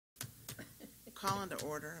call into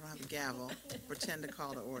order. I don't have a gavel. Pretend to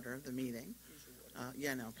call to order the meeting.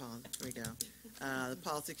 Here we go. The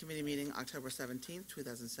Policy Committee meeting, October 17th,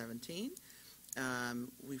 2017.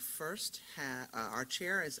 We first have, our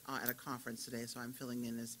chair is at a conference today, so I'm filling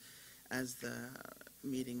in as the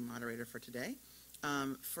meeting moderator for today.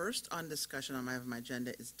 First on discussion on my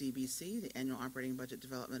agenda is DBC, the Annual Operating Budget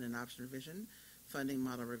Development and Option Revision Funding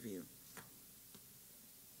Model Review.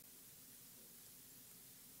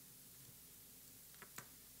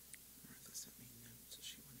 Martha sent me notes, so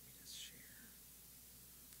she wanted me to share.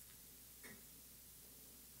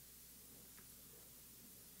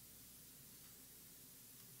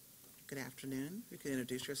 Good afternoon. You can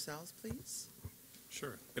introduce yourselves, please.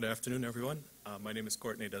 Sure. Good afternoon, everyone. My name is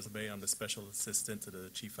Courtney Desabay. I'm the Special Assistant to the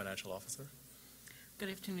Chief Financial Officer. Good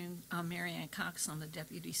afternoon. I'm Mary Ann Cox. I'm the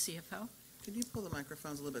Deputy CFO. Could you pull the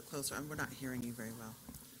microphones a little bit closer? We're not hearing you very well.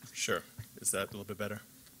 Sure. Is that a little bit better?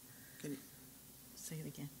 Can you Say it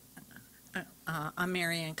again. I'm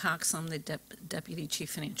Mary Ann Cox. I'm the Deputy Chief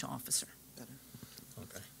Financial Officer. better?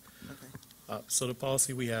 Okay. Okay. So the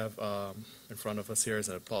policy we have in front of us here is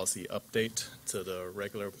a policy update to the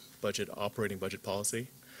regular budget, operating budget policy.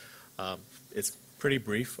 It's pretty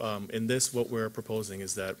brief. In this, what we're proposing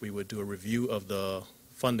is that we would do a review of the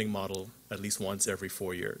funding model at least once every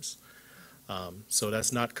 4 years. So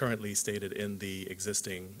that's not currently stated in the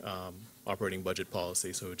existing operating budget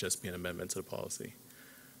policy, so it would just be an amendment to the policy.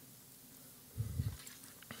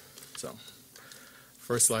 So,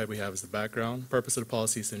 first slide we have is the background. Purpose of the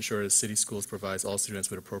policy is to ensure that city schools provides all students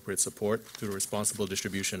with appropriate support through the responsible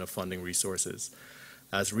distribution of funding resources.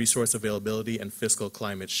 As resource availability and fiscal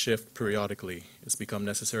climate shift periodically, it's become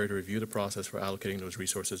necessary to review the process for allocating those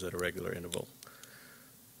resources at a regular interval.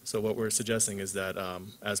 So what we're suggesting is that,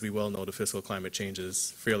 as we well know, the fiscal climate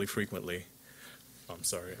changes fairly frequently. I'm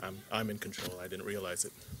sorry, I'm in control. I didn't realize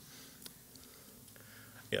it.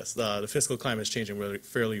 Yes, the fiscal climate is changing really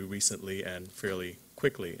fairly recently and fairly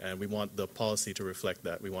quickly, and we want the policy to reflect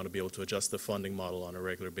that. We want to be able to adjust the funding model on a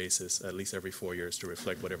regular basis, at least every 4 years, to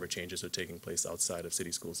reflect whatever changes are taking place outside of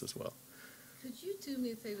city schools as well. Could you do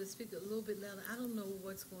me a favor, speak a little bit louder? I don't know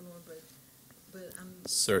what's going on, but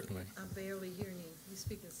Certainly. I'm barely hearing you. You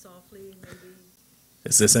speaking softly, maybe?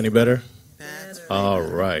 Is this any better? That's Better. All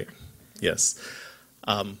right. Yes.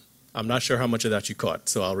 I'm not sure how much of that you caught,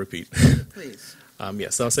 so I'll repeat. Please.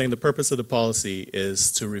 Yes, so I was saying the purpose of the policy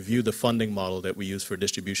is to review the funding model that we use for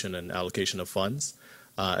distribution and allocation of funds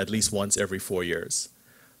at least once every 4 years.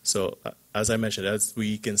 So as I mentioned, as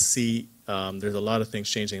we can see, there's a lot of things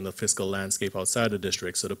changing in the fiscal landscape outside the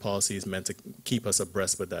district, so the policy is meant to keep us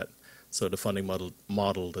abreast with that, so the funding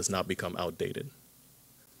model does not become outdated.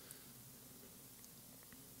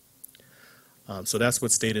 So that's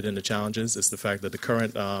what's stated in the challenges, is the fact that the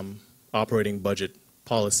current operating budget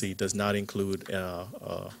policy does not include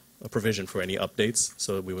a provision for any updates,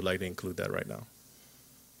 so we would like to include that right now.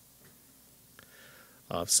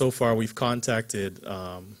 So far, we've contacted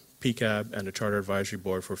PCAB and the Charter Advisory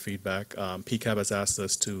Board for feedback. PCAB has asked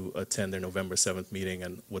us to attend their November 7th meeting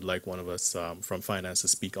and would like one of us from finance to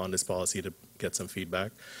speak on this policy to get some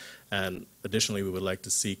feedback. And additionally, we would like to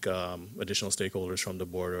seek additional stakeholders from the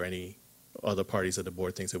board or any other parties that the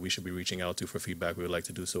board thinks that we should be reaching out to for feedback. We would like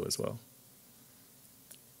to do so as well.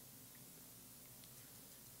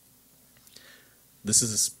 This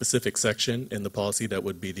is a specific section in the policy that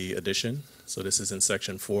would be the addition. So this is in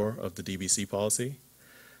section 4 of the DBC policy.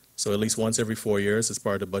 So at least once every 4 years, as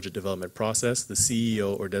part of the budget development process, the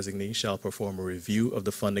CEO or designee shall perform a review of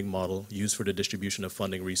the funding model used for the distribution of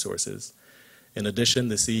funding resources. In addition,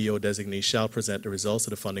 the CEO designee shall present the results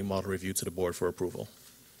of the funding model review to the board for approval.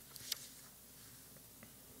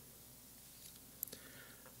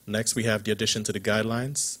 Next, we have the addition to the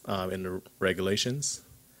guidelines in the regulations.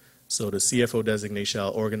 So the CFO designee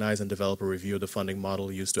shall organize and develop a review of the funding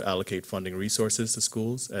model used to allocate funding resources to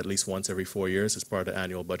schools at least once every 4 years as part of the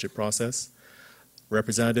annual budget process.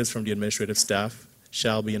 Representatives from the administrative staff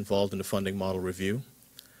shall be involved in the funding model review.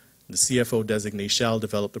 The CFO designee shall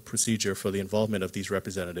develop the procedure for the involvement of these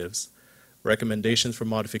representatives. Recommendations for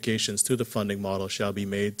modifications to the funding model shall be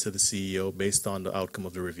made to the CEO based on the outcome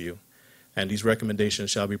of the review. And these recommendations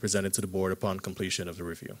shall be presented to the board upon completion of the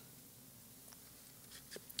review.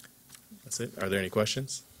 That's it. Are there any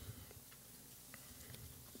questions?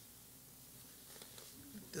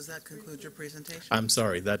 Does that conclude your presentation? I'm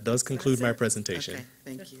sorry, that does conclude That's my it? presentation. Okay,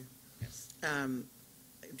 thank you. Yes.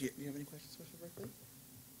 Do you have any questions, Mr. Berkeley?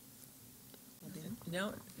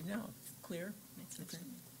 No, clear. Okay.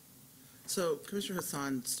 So Commissioner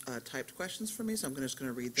Hassan typed questions for me, so I'm just going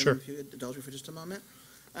to read them Sure. if you would indulge me for just a moment.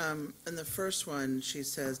 And the first one, she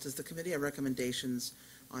says, does the committee have recommendations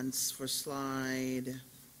for slide,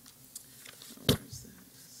 where is that?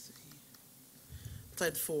 Let's see.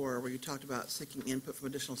 Slide 4, where you talked about seeking input from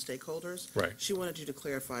additional stakeholders. Right. She wanted you to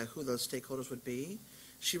clarify who those stakeholders would be.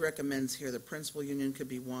 She recommends here the principal union could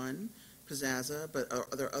be one, Pizzazza, but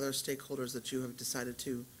are there other stakeholders that you have decided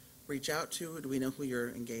to reach out to? Do we know who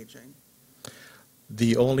you're engaging?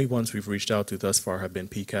 The only ones we've reached out to thus far have been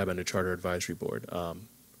PCAB and the Charter Advisory Board.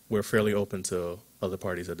 We're fairly open to other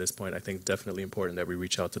parties at this point. I think it's definitely important that we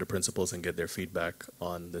reach out to the principals and get their feedback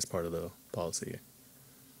on this part of the policy.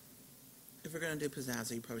 If we're going to do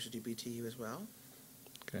Pizzazza, you probably should do BTU as well.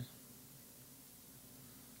 Okay.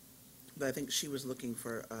 But I think she was looking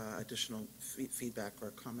for additional feedback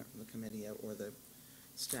or comment from the committee or the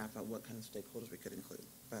staff on what kind of stakeholders we could include.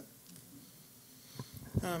 But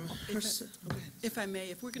If I may,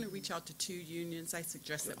 if we're going to reach out to 2 unions, I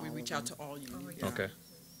suggest that we All of reach out them. to all unions. Yeah. Okay.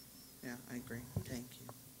 Yeah, I agree. Thank you.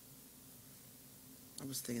 I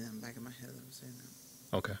was thinking that in the back of my head as I was saying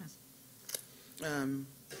that. Okay.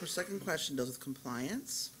 Her second question deals with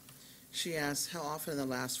compliance. She asks, how often in the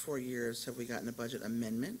last 4 years have we gotten a budget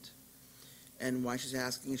amendment? And why she's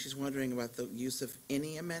asking, she's wondering about the use of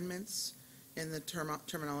any amendments in the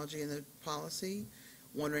terminology in the policy,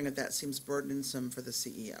 wondering if that seems burdensome for the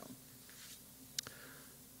CEO.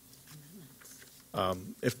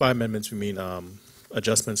 If by amendments we mean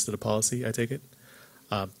adjustments to the policy, I take it?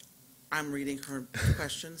 I'm reading her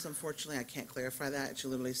questions. Unfortunately, I can't clarify that. She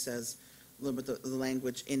literally says a little bit the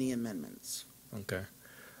language, any amendments. Okay.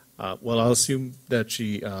 Well, I'll assume that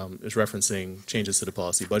she is referencing changes to the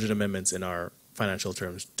policy. Budget amendments in our financial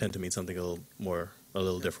terms tend to mean something a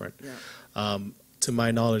little different. Yeah. To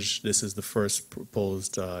my knowledge, this is the first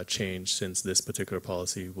proposed change since this particular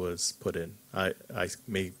policy was put in. I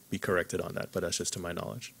may be corrected on that, but that's just to my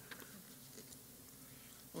knowledge.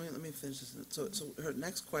 Wait, let me finish this. So her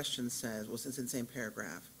next question says, well, it's in the same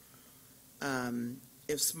paragraph.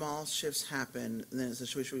 If small shifts happen, then it says,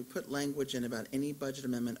 should we put language in about any budget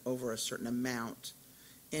amendment over a certain amount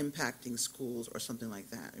impacting schools or something like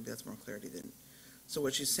that? Maybe that's more clarity than. So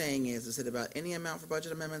what she's saying is it about any amount for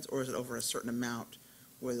budget amendments, or is it over a certain amount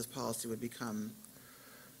where this policy would become?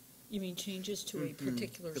 You mean changes to a Mhm,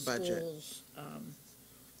 particular the budget. school's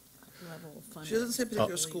level of funding? She doesn't say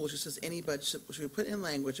particular school, she says any budget, should we put in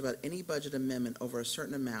language about any budget amendment over a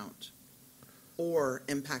certain amount or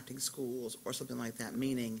impacting schools or something like that,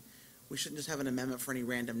 meaning we shouldn't just have an amendment for any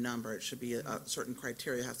random number, it should be a certain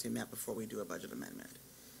criteria has to be met before we do a budget amendment.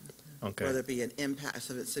 Okay. Whether it be an impact,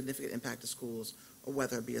 so it's significant impact to schools, or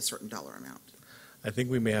whether it be a certain dollar amount. I think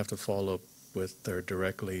we may have to follow up with her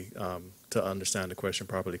directly to understand the question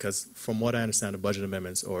properly, because from what I understand, the budget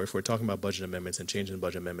amendments, or if we're talking about budget amendments and changing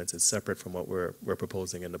budget amendments, it's separate from what we're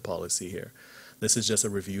proposing in the policy here. This is just a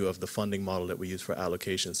review of the funding model that we use for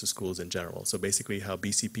allocations to schools in general. So basically how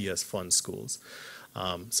BCPS funds schools.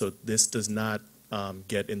 So this does not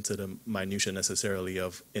get into the minutia necessarily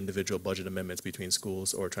of individual budget amendments between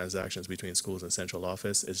schools or transactions between schools and central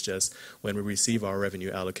office. It's just when we receive our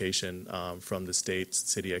revenue allocation from the state,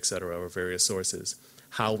 city, et cetera, or various sources,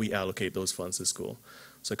 how we allocate those funds to school.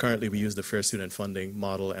 So currently we use the Fair Student Funding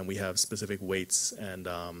model, and we have specific weights and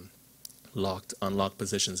locked, unlocked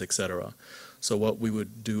positions, et cetera. So what we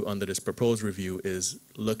would do under this proposed review is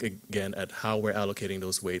look again at how we're allocating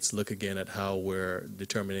those weights, look again at how we're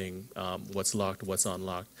determining what's locked, what's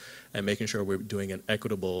unlocked, and making sure we're doing an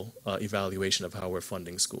equitable evaluation of how we're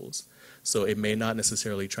funding schools. So it may not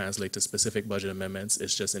necessarily translate to specific budget amendments.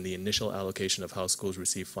 It's just in the initial allocation of how schools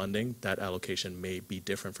receive funding, that allocation may be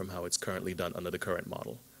different from how it's currently done under the current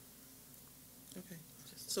model. Okay.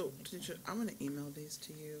 So, Tanisha, I'm going to email these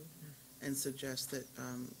to you and suggest that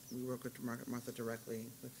we work with Martha directly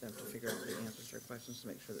with them to figure out the answers to her questions, to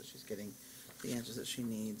make sure that she's getting the answers that she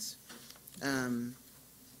needs. The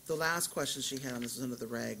last question she had on this is under the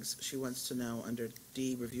regs. She wants to know, under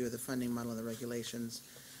D, review of the funding model and the regulations,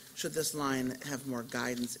 should this line have more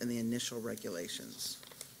guidance in the initial regulations?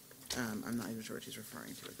 I'm not even sure what she's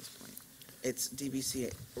referring to at this point. It's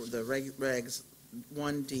DBCA, the regs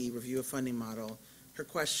 1D, review of funding model. Her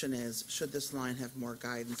question is, should this line have more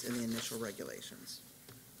guidance in the initial regulations?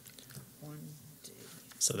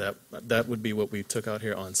 So that would be what we took out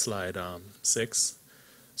here on slide 6.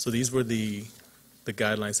 So these were the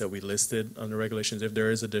guidelines that we listed on the regulations. If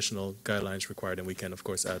there is additional guidelines required, then we can, of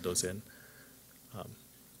course, add those in. Okay.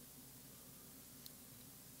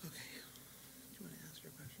 Do you want to ask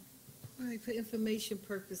your question? All right, for information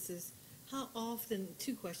purposes, how often,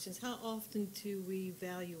 2 questions, how often do we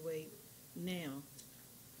evaluate now?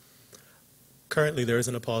 Currently, there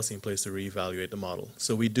isn't a policy in place to reevaluate the model.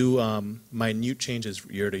 So we do minute changes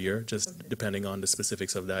year to year, just depending on the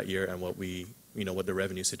specifics of that year and what we what the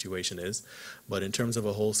revenue situation is. But in terms of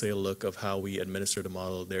a wholesale look of how we administer the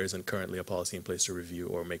model, there isn't currently a policy in place to review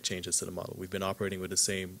or make changes to the model. We've been operating with the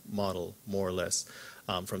same model, more or less,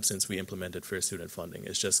 from since we implemented fair student funding.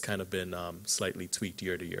 It's just kind of been slightly tweaked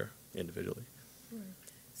year to year individually.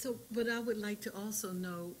 So, but I would like to also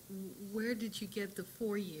know, where did you get the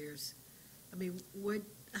 4 years? I mean, what?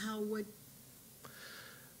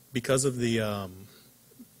 Because of the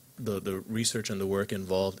research and the work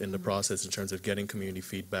involved in the process in terms of getting community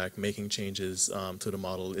feedback, making changes to the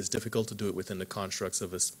model, it's difficult to do it within the constructs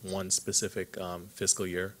of one specific fiscal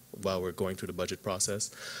year while we're going through the budget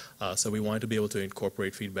process. So we wanted to be able to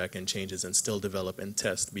incorporate feedback and changes and still develop and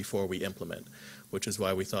test before we implement, which is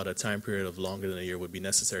why we thought a time period of longer than a year would be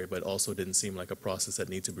necessary, but also didn't seem like a process that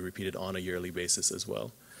needs to be repeated on a yearly basis as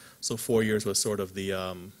well. So 4 years was sort of the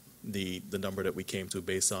number that we came to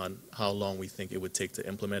based on how long we think it would take to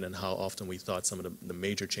implement and how often we thought some of the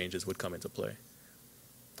major changes would come into play.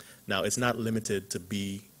 Now, it's not limited to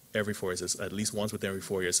be every 4 years, it's at least once within every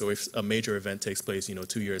 4 years. So if a major event takes place,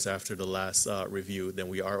 2 years after the last review, then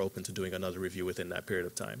we are open to doing another review within that period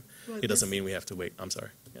of time. Well, it doesn't mean we have to wait. I'm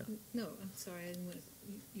sorry. Yeah. No, I'm sorry, I didn't want to,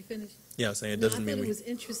 you finished? Yeah, I'm saying it No, doesn't I mean thought we. it was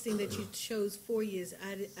interesting that you chose 4 years.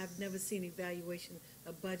 I've never seen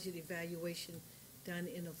a budget evaluation done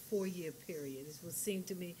in a 4-year period. It would seem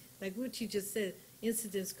to me, like what you just said,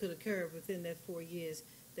 incidents could occur within that 4 years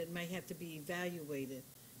that might have to be evaluated.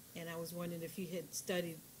 And I was wondering if you had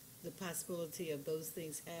studied the possibility of those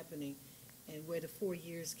things happening and where the 4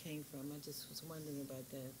 years came from. I just was wondering about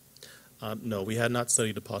that. No, we had not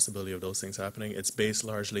studied the possibility of those things happening. It's based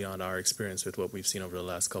largely on our experience with what we've seen over the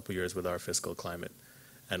last couple of years with our fiscal climate.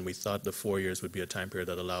 And we thought the 4 years would be a time period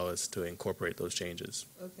that allow us to incorporate those changes.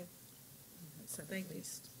 Okay. Thank you.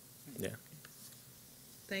 Yeah.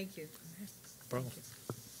 Thank you. Problem.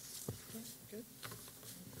 Good.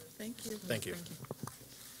 Thank you. Thank you.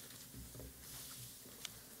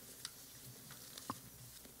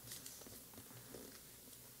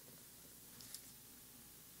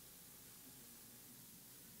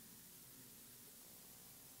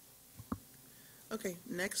 Okay,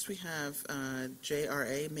 next we have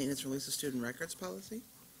JRA, Maintenance Release of Student Records Policy.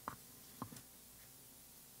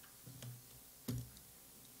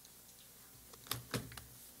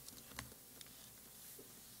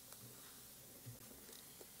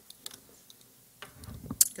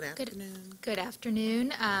 Good afternoon. Good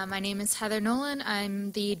afternoon. My name is Heather Nolan.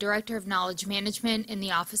 I'm the Director of Knowledge Management in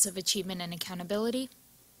the Office of Achievement and Accountability.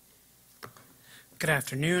 Good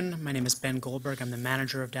afternoon. My name is Ben Goldberg. I'm the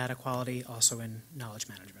Manager of Data Quality, also in Knowledge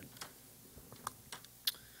Management.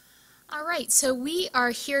 All right, so we are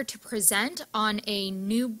here to present on a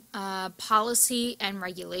new policy and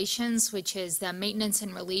regulations, which is the Maintenance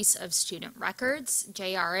and Release of Student Records,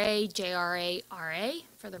 JRA, JRA-RA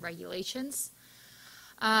for the regulations.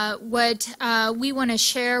 What we want to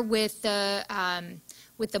share with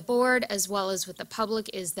the board as well as with the public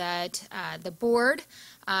is that the board,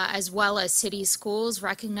 as well as city schools,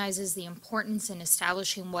 recognizes the importance in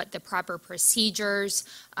establishing what the proper procedures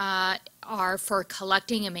are for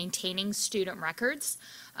collecting and maintaining student records.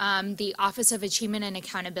 The Office of Achievement and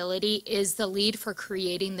Accountability is the lead for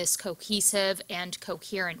creating this cohesive and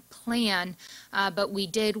coherent plan, but we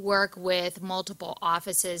did work with multiple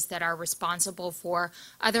offices that are responsible for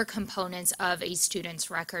other components of a student's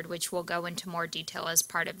record, which we'll go into more detail as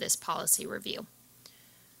part of this policy review.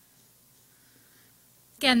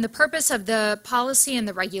 Again, the purpose of the policy and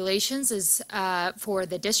the regulations is for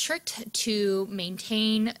the district to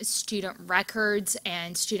maintain student records,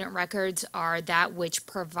 and student records are that which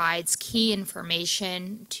provides key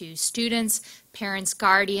information to students, parents,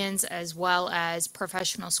 guardians, as well as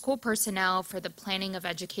professional school personnel for the planning of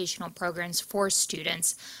educational programs for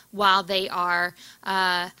students while they are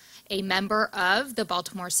a member of the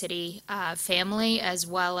Baltimore City family, as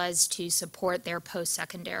well as to support their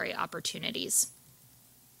post-secondary opportunities.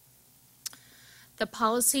 The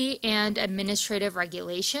policy and administrative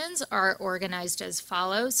regulations are organized as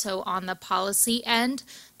follows. So on the policy end,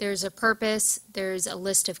 there's a purpose, there's a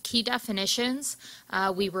list of key definitions.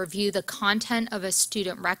 We review the content of a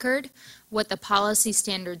student record, what the policy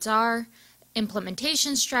standards are,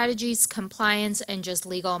 implementation strategies, compliance, and just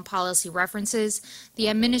legal and policy references. The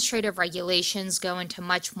administrative regulations go into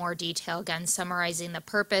much more detail, again, summarizing the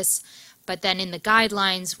purpose. But then in the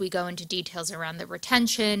guidelines, we go into details around the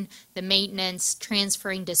retention, the maintenance,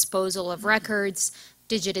 transferring, disposal of records,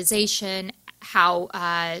 digitization, how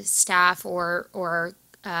staff or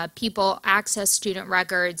people access student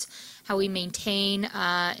records, how we maintain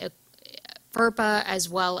FERPA, as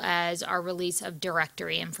well as our release of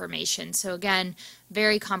directory information. So again,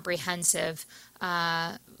 very comprehensive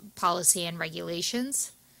policy and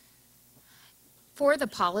regulations. For the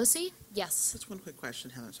policy, yes. Just one quick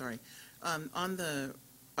question, Heather, sorry.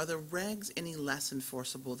 Are the regs any less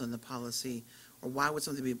enforceable than the policy? Or why would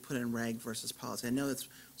something be put in reg versus policy? I know it's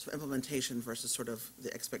sort of implementation versus sort of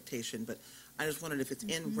the expectation, but I just wondered if it's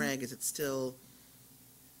in reg, is it still,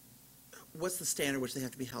 what's the standard which they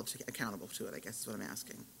have to be held accountable to it, I guess is what I'm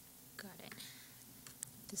asking. Got it.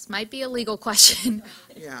 This might be a legal question.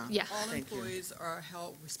 Yeah. Yeah. All Thank you. employees are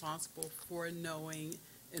held responsible for knowing,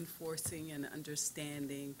 enforcing, and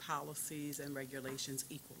understanding policies and regulations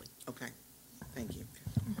equally. Okay, thank you.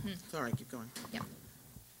 Sorry, keep going.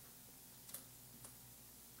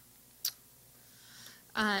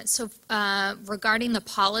 Regarding the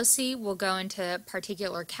policy, we'll go into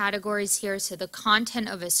particular categories here. So the content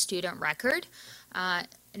of a student record.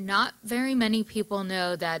 Not very many people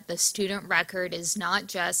know that the student record is not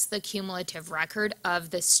just the cumulative record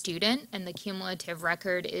of the student, and the cumulative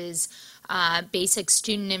record is basic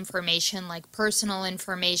student information like personal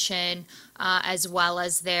information, as well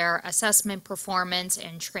as their assessment performance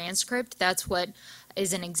and transcript. That's what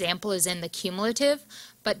is an example is in the cumulative.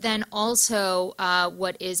 But then also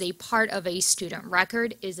what is a part of a student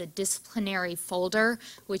record is a disciplinary folder,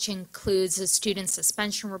 which includes the student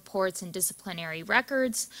suspension reports and disciplinary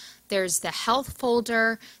records. There's the health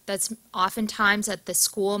folder that's oftentimes at the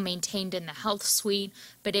school maintained in the health suite,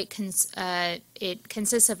 but it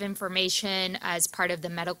consists of information as part of the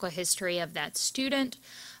medical history of that student.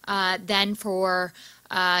 Then for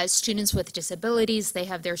students with disabilities, they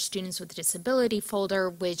have their Students with Disability folder,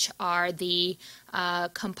 which are the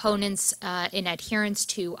components in adherence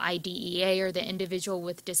to IDEA, or the Individual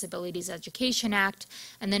with Disabilities Education Act.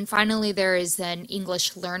 And then finally, there is an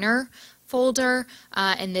English learner folder,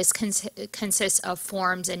 and this consists of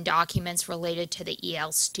forms and documents related to the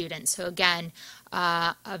EL student. So again,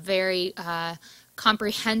 a very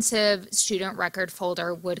comprehensive student record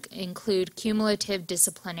folder would include cumulative,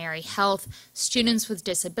 disciplinary, health, students with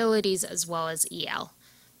disabilities, as well as EL.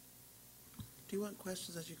 Do you want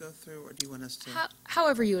questions as you go through, or do you want us to?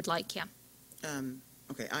 However you would like, yeah.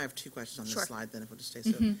 Okay, I have two questions on this Sure. slide, then, if we'll just stay.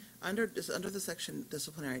 So, under the section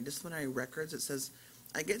disciplinary records, it says,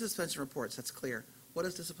 I get suspension reports, that's clear. What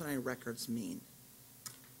does disciplinary records mean?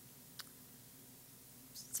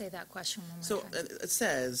 Say that question one more So time. it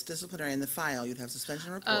says disciplinary in the file, you'd have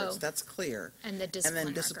suspension reports, Oh. that's clear. And the And discipline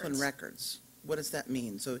then discipline records. records. What does that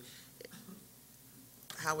mean? So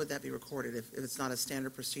how would that be recorded if it's not a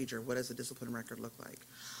standard procedure? What does a discipline record look like?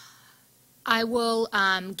 I will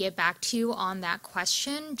get back to you on that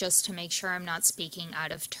question, just to make sure I'm not speaking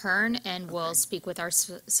out of turn, and we'll Okay. speak with our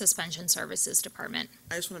suspension services department.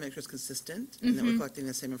 I just want to make sure it's consistent and that we're collecting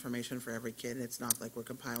the same information for every kid. And it's not like we're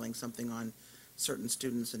compiling something on certain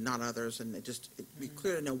students and not others, and it'd be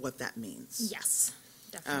clear to know what that means. Yes,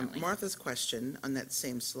 definitely. Martha's question on that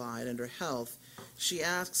same slide under health, she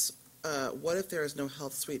asks, what if there is no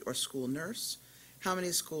health suite or school nurse? How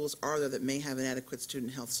many schools are there that may have inadequate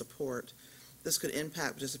student health support? This could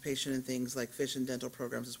impact participation in things like fish and dental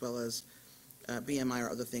programs, as well as BMI or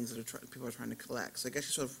other things that people are trying to collect. So I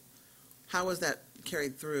guess how is that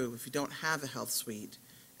carried through if you don't have a health suite,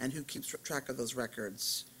 and who keeps track of those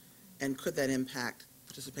records? And could that impact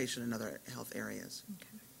participation in other health areas?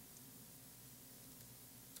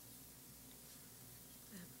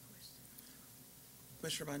 I have a question.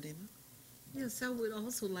 Commissioner Bondima? Yes, I would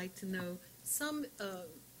also like to know, some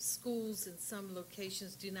schools in some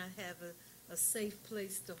locations do not have a safe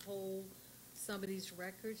place to hold some of these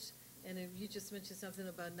records. And if you just mentioned something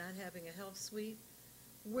about not having a health suite,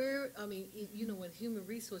 where, I mean, you know, in human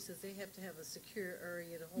resources, they have to have a secure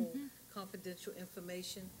area to hold confidential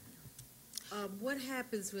information. What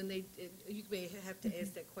happens when you may have to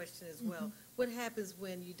ask that question as well. What happens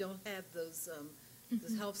when you don't have those,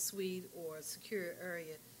 this health suite or a secure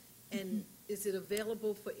area? And is it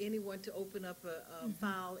available for anyone to open up a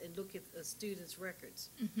file and look at a student's records?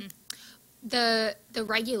 The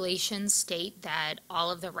regulations state that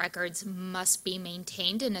all of the records must be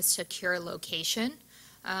maintained in a secure location,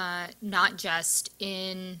 not just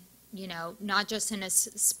in a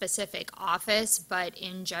specific office, but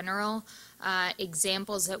in general.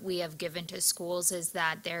 Examples that we have given to schools is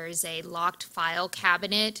that there is a locked file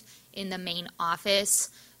cabinet in the main office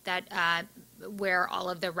that where all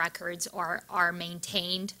of the records are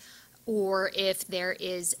maintained, or if there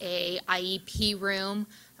is a IEP room,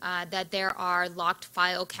 that there are locked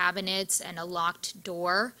file cabinets and a locked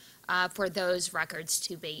door for those records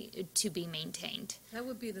to be maintained. That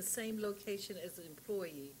would be the same location as an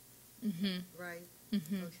employee, right?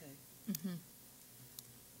 Okay.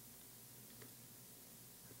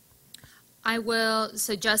 I will,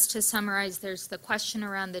 so just to summarize, there's the question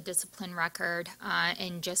around the discipline record,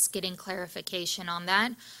 and just getting clarification on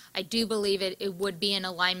that. I do believe it would be in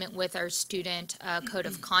alignment with our student code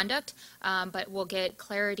of conduct, but we'll get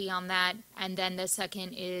clarity on that. And then the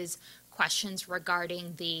second is questions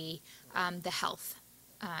regarding the health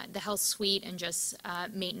suite and just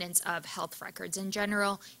maintenance of health records in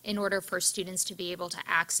general, in order for students to be able to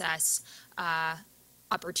access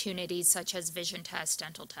opportunities such as vision tests,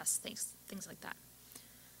 dental tests, things like that.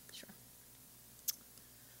 Sure.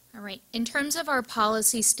 All right. In terms of our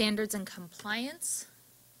policy standards and compliance,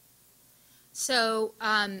 so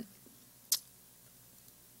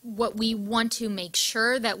what we want to make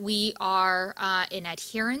sure that we are in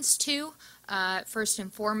adherence to, first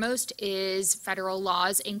and foremost, is federal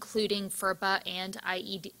laws, including FERPA and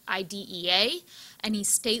IDEA, any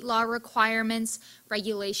state law requirements,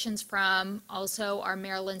 regulations from also our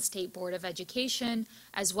Maryland State Board of Education,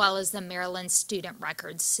 as well as the Maryland Student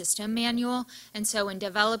Records System Manual. And so in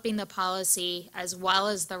developing the policy, as well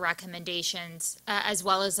as the recommendations, as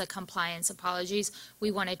well as the compliance,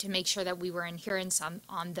 we wanted to make sure that we were in adherence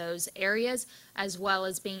on those areas, as well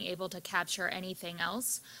as being able to capture anything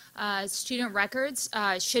else. Student records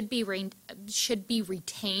should be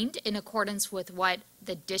retained in accordance with what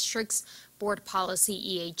the district's board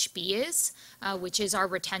policy EHB is, which is our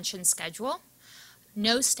retention schedule.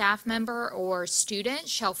 No staff member or student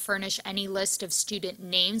shall furnish any list of student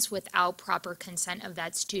names without proper consent of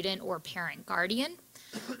that student or parent guardian.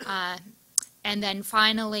 And then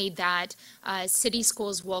finally, that city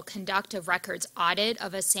schools will conduct a records audit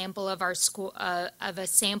of a sample of our school,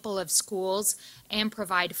 of schools, and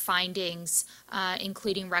provide findings,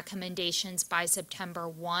 including recommendations by September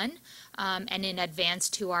 1, and in advance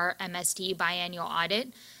to our MSD biannual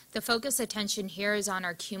audit. The focus attention here is on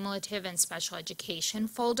our cumulative and special education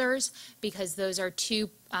folders, because those are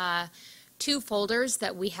two folders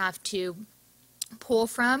that we have to pull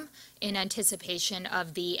from in anticipation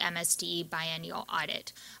of the MSD biennial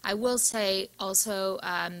audit. I will say also,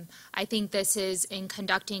 I think this is, in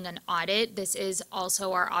conducting an audit, this is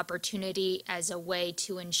also our opportunity as a way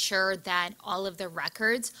to ensure that all of the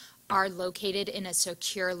records are located in a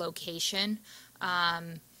secure location,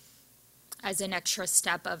 as an extra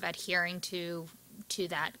step of adhering to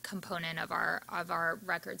that component of our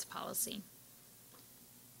records policy.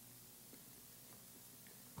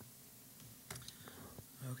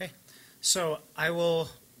 Okay, so I will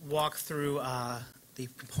walk through the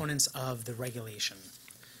components of the regulation.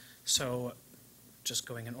 So just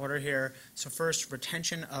going in order here. So first,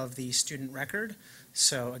 retention of the student record.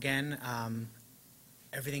 So again,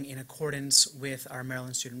 everything in accordance with our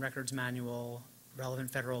Maryland Student Records Manual,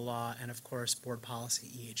 relevant federal law, and of course, board policy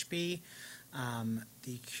EHB.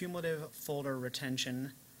 The cumulative folder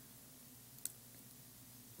retention,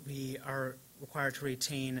 we are required to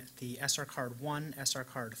retain the SR Card 1, SR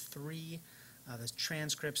Card 3, the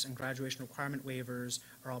transcripts and graduation requirement waivers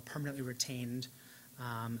are all permanently retained.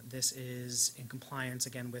 This is in compliance,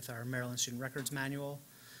 again, with our Maryland Student Records Manual.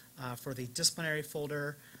 For the disciplinary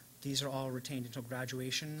folder, these are all retained until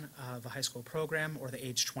graduation of a high school program or the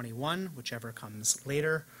age 21, whichever comes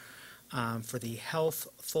later. For the health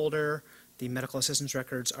folder, the medical assistance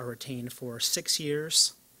records are retained for 6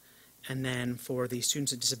 years. And then for the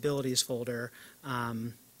Students with Disabilities folder,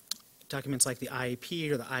 documents like the IEP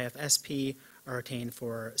or the IFSP are retained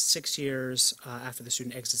for 6 years after the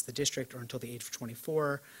student exits the district or until the age of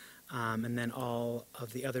 24. And then all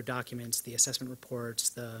of the other documents, the assessment reports,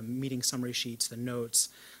 the meeting summary sheets, the notes,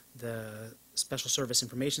 the special service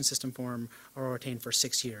information system form are all retained for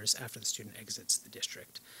 6 years after the student exits the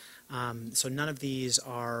district. So none of these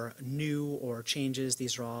are new or changes.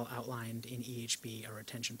 These are all outlined in EHB, our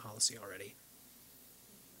retention policy already.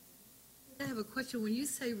 I have a question. When you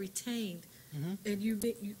say retained,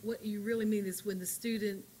 and what you really mean is when the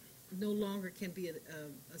student no longer can be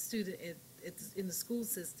a student in the school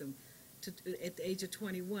system at the age of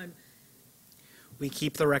 21. We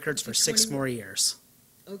keep the records for 6 more years.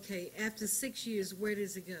 Okay, after 6 years, where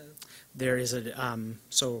does it go? There is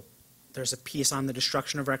there's a piece on the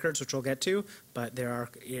destruction of records, which we'll get to, but there are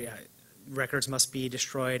records must be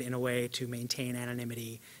destroyed in a way to maintain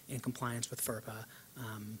anonymity in compliance with FERPA.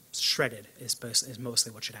 Shredded is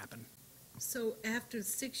mostly what should happen. So after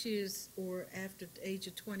 6 years or after the age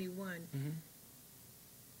of 21,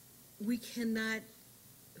 we cannot,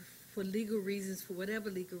 for legal reasons, for whatever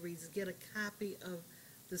legal reasons, get a copy of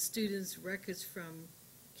the students' records from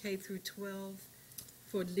K through 12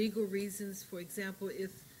 for legal reasons. For example,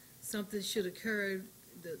 if something should occur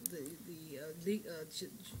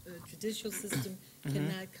judicial system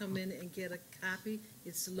cannot come in and get a copy?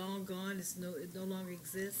 It's long gone, it no longer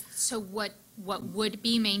exists? So what would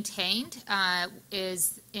be maintained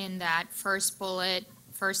is in that first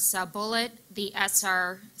sub-bullet, the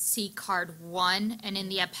SRC card 1, and in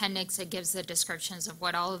the appendix, it gives the descriptions of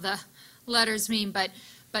what all of the letters mean, but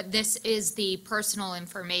this is the personal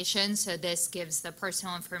information, so this gives the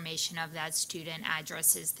personal information of that student,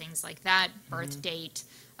 addresses, things like that, birth date,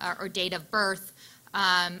 or date of birth.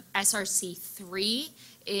 SRC 3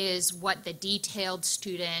 is what the detailed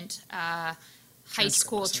student high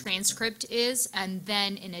school transcript is, and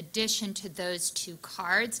then in addition to those two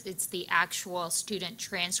cards, it's the actual student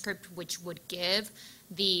transcript, which would give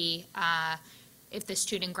the, if the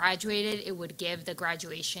student graduated, it would give the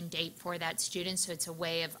graduation date for that student, so it's a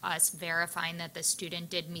way of us verifying that the student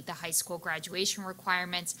did meet the high school graduation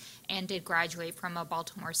requirements and did graduate from a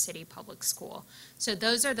Baltimore City public school. So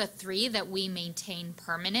those are the three that we maintain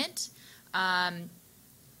permanent. Then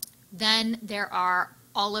there are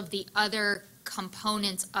all of the other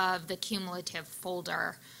components of the cumulative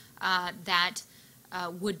folder that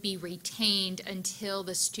would be retained until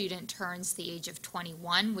the student turns the age of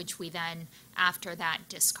 21, which we then, after that,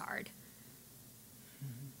 discard.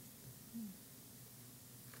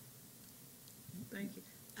 Thank you.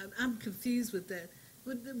 I'm confused with that,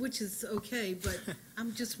 which is okay, but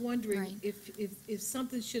I'm just wondering Right. if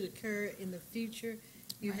something should occur in the future,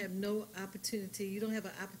 you Right. have no opportunity, you don't have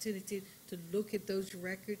an opportunity to look at those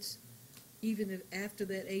records, even if after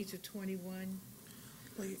that age of 21?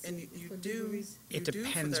 Well, and you For do, degrees? you It do for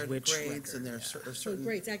depends their which grades and record, their yeah. cer- So certain,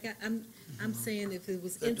 great, I'm saying if it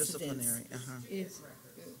was their incidents. disciplinary,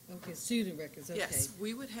 Okay, student records, okay. Yes,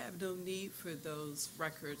 we would have no need for those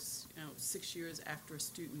records, 6 years after a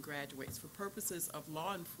student graduates. For purposes of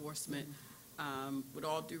law enforcement, with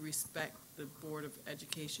all due respect, the Board of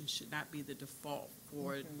Education should not be the default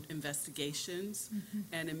for investigations.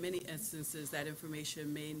 And in many instances, that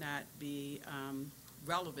information may not be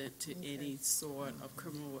relevant to any sort of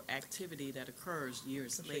criminal activity that occurs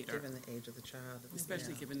years later, given the age of the child.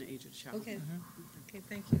 especially Yeah. given the age of the child. Okay, okay,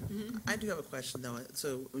 thank you. I do have a question, though.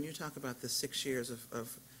 So when you talk about the 6 years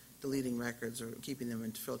of deleting records or keeping them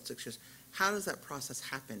until 6 years, how does that process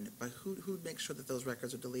happen? By who makes sure that those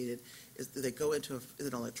records are deleted? Do they go into, is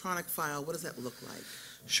it an electronic file? What does that look like?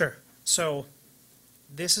 Sure. So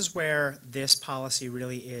this is where this policy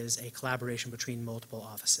really is a collaboration between multiple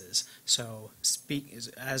offices. So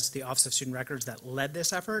as the Office of Student Records that led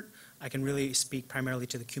this effort, I can really speak primarily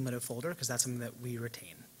to the cumulative folder because that's something that we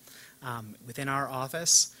retain. Within our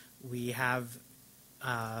office, we have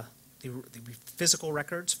the physical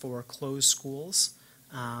records for closed schools.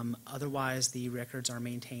 Otherwise, the records are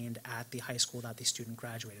maintained at the high school that the student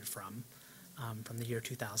graduated from the year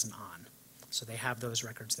 2000 on. So they have those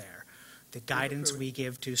records there. The guidance we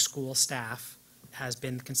give to school staff has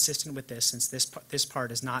been consistent with this, since this part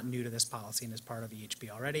is not new to this policy and is part of EHB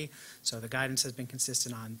already. So the guidance has been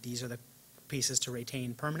consistent on these are the pieces to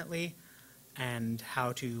retain permanently and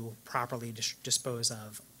how to properly dispose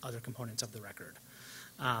of other components of the record.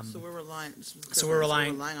 So we're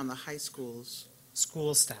relying on the high schools.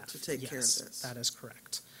 School staff. To take care of yes, this. That is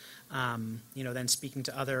correct. Then speaking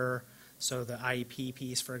to other, so the IEP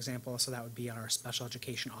piece, for example, so that would be our special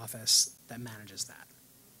education office that manages that.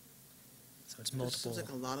 So it's It multiple. seems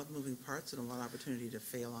like a lot of moving parts and a lot of opportunity to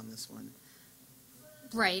fail on this one.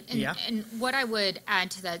 Right, Yeah. and what I would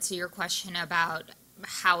add to that, to your question about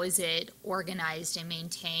how is it organized and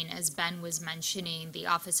maintained, as Ben was mentioning, the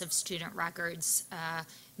Office of Student Records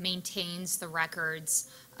maintains the records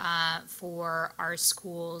for our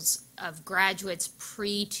schools of graduates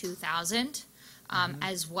pre-2000,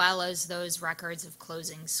 as well as those records of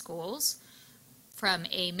closing schools. From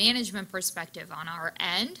a management perspective on our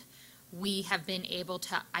end, we have been able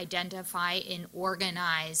to identify and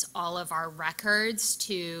organize all of our records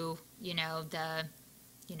to, the,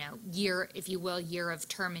 year, if you will, year of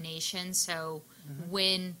termination. So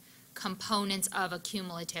when components of a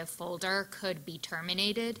cumulative folder could be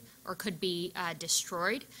terminated or could be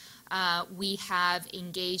destroyed, we have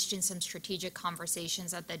engaged in some strategic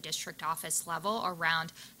conversations at the district office level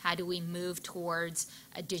around how do we move towards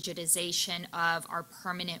a digitization of our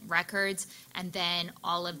permanent records, and then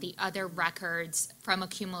all of the other records from a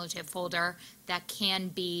cumulative folder that can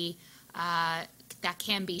be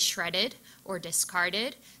shredded or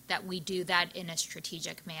discarded, that we do that in a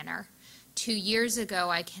strategic manner. 2 years ago,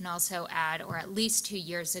 I can also add, or at least 2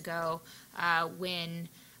 years ago, when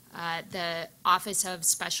the Office of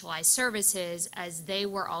Specialized Services, as they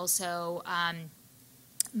were also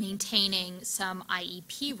maintaining some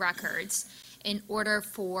IEP records, in order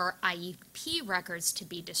for IEP records to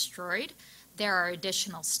be destroyed, there are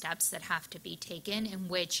additional steps that have to be taken in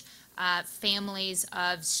which families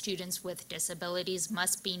of students with disabilities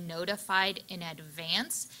must be notified in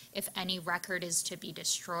advance if any record is to be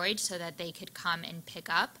destroyed so that they could come and pick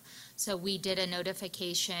up. So we did a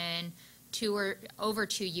notification over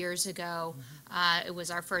 2 years ago. It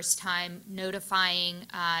was our first time notifying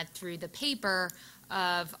through the paper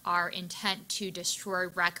of our intent to destroy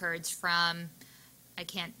records from, I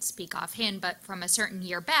can't speak offhand, but from a certain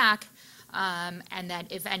year back, and that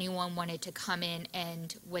if anyone wanted to come in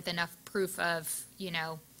and with enough proof,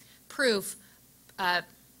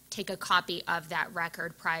 take a copy of that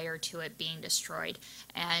record prior to it being destroyed.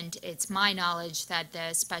 And it's my knowledge that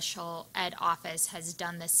the special ed office has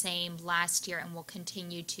done the same last year and will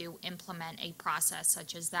continue to implement a process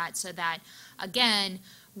such as that, so that, again,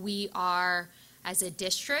 we are, as a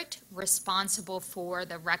district, responsible for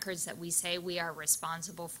the records that we say we are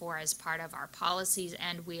responsible for as part of our policies,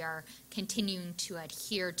 and we are continuing to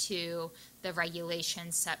adhere to the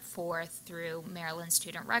regulations set forth through Maryland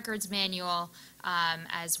Student Records Manual,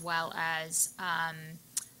 as well as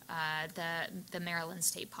the Maryland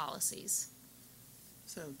state policies.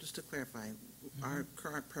 So just to clarify, our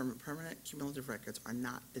current permanent cumulative records are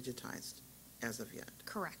not digitized as of yet.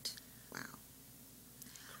 Correct. Wow.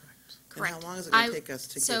 Correct. And how long is it going to take us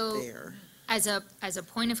to so get there? As a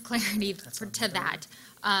point of clarity to that,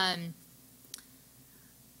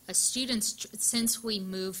 since we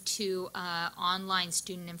moved to online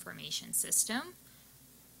student information system,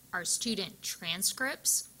 our student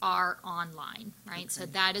transcripts are online, right? So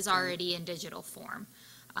that is already in digital form.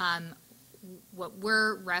 What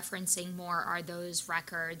we're referencing more are those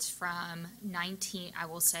records from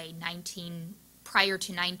prior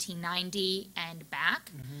to 1990 and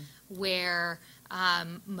back, where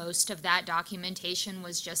most of that documentation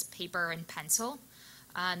was just paper and pencil.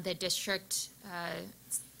 The district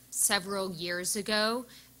several years ago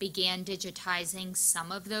began digitizing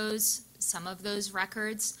some of those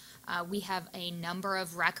records. We have a number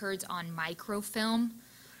of records on microfilm,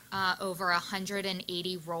 over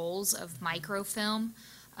 180 rolls of microfilm,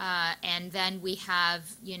 and then we have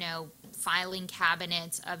filing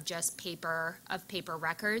cabinets of just paper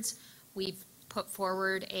records. We've put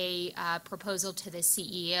forward a proposal to the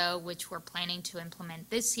CEO, which we're planning to implement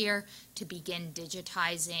this year, to begin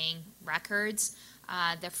digitizing records.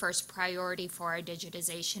 The first priority for our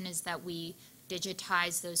digitization is that we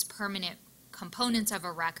digitize those permanent components of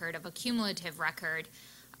a record, of a cumulative record,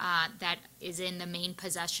 that is in the main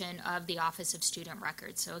possession of the Office of Student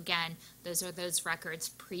Records. So again, those are those records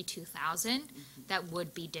pre-2000 that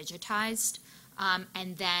would be digitized.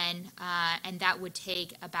 And that would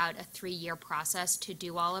take about a 3-year process to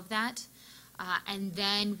do all of that. And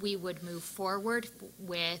then we would move forward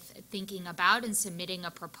with thinking about and submitting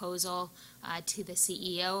a proposal to the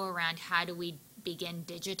CEO around how do we begin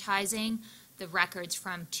digitizing the records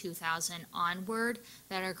from 2000 onward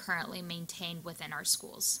that are currently maintained within our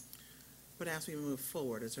schools. But as we move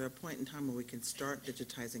forward, is there a point in time where we can start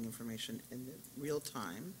digitizing information in real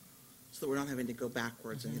time so that we're not having to go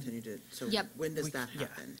backwards and continue to, so Yep. when does that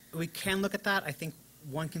happen? We can look at that. I think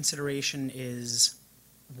one consideration is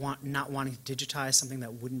not wanting to digitize something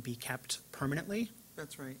that wouldn't be kept permanently.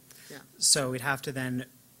 That's right, yeah. So we'd have to then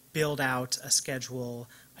build out a schedule,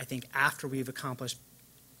 I think, after we've accomplished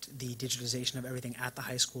the digitization of everything at the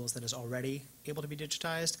high schools that is already able to be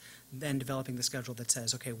digitized, then developing the schedule that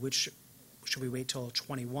says, okay, should we wait till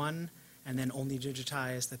 21 and then only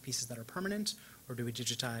digitize the pieces that are permanent, or do we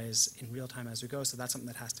digitize in real time as we go? So that's something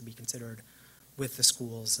that has to be considered with the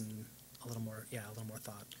schools and a little more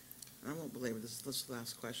thought. And I won't belabor this is the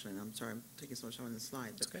last question. I'm sorry, I'm taking so much time on this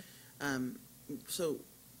slide. But, Okay. So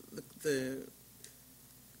the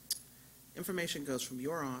information goes from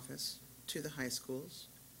your office to the high schools,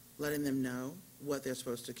 letting them know what they're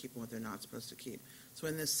supposed to keep and what they're not supposed to keep. So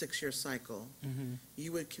in this 6-year cycle,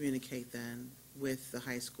 you would communicate then with the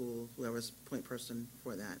high school, whoever's point person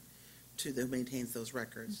for that, who maintains those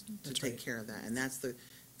records, to That's take right. care of that. And that's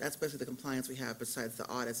basically the compliance we have besides the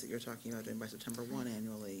audits that you're talking about doing by September 1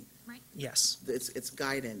 annually. Yes, It's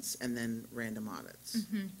guidance and then random audits.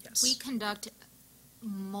 yes. We conduct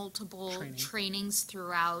multiple trainings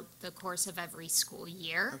throughout the course of every school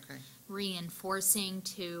year, Okay, reinforcing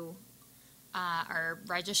to our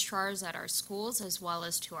registrars at our schools as well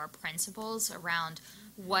as to our principals around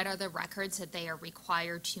what are the records that they are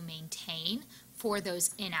required to maintain for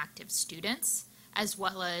those inactive students, as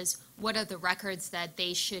well as what are the records that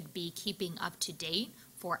they should be keeping up to date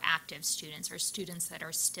for active students or students that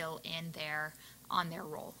are still on their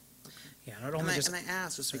roll. Yeah, not and only I just,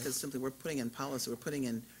 ask just because simply we're putting in policy, we're putting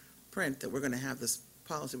in print that we're going to have this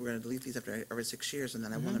policy, we're going to delete these after every 6 years, and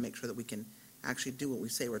then I want to make sure that we can actually do what we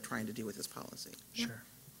say we're trying to do with this policy. Sure,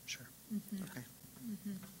 sure. Okay.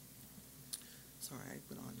 Sorry, I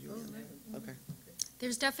went on. You okay.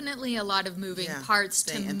 There's definitely a lot of moving Yeah. parts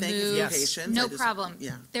to And thank you for move. your Yes. patience. No I just- problem.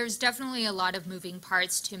 Yeah. There's definitely a lot of moving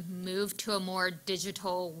parts to move to a more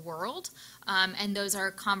digital world. And those are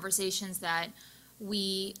conversations that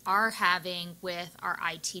we are having with our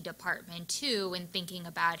IT department too, and thinking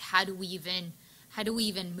about how do we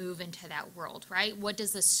even move into that world, right? What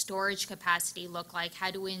does the storage capacity look like? How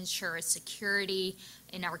do we ensure security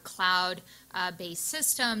in our cloud-based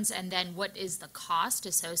systems? And then what is the cost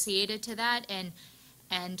associated to that? And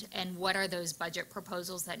what are those budget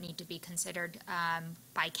proposals that need to be considered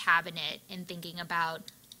by cabinet in thinking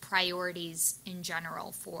about priorities in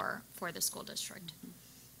general for the school district?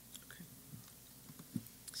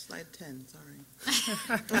 Slide 10, sorry.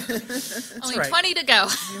 Only right. 20 to go.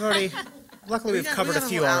 You've already, luckily we've covered a we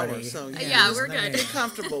few got whole hour, already. so, Yeah, we're Let me- good. Get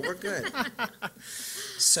comfortable, we're good.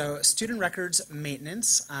 So, student records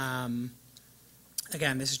maintenance,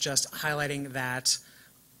 again, this is just highlighting that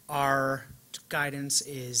our guidance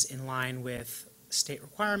is in line with state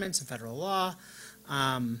requirements and federal law,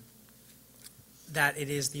 that it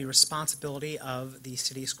is the responsibility of the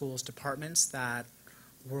city schools departments that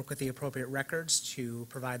work with the appropriate records to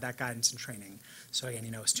provide that guidance and training. So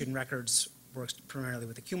again, student records works primarily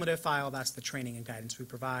with the cumulative file, that's the training and guidance we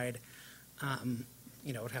provide.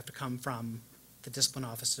 It would have to come from the discipline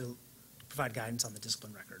office to provide guidance on the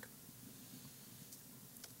discipline record.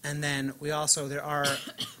 And then there are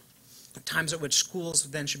times at which schools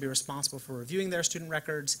then should be responsible for reviewing their student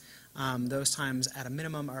records. Those times at a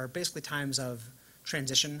minimum are basically times of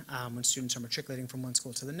transition, when students are matriculating from one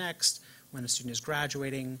school to the next, when a student is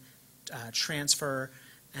graduating, transfer,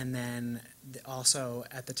 and then also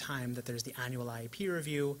at the time that there's the annual IEP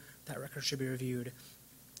review, that record should be reviewed.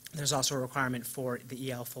 There's also a requirement for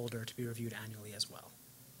the EL folder to be reviewed annually as well.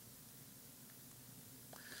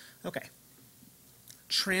 Okay.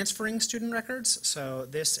 Transferring student records. So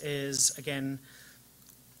this is, again,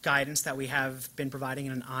 guidance that we have been providing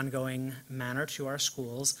in an ongoing manner to our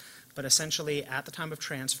schools. But essentially, at the time of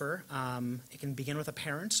transfer, it can begin with a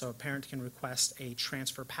parent. So a parent can request a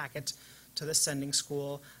transfer packet to the sending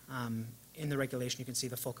school. In the regulation, you can see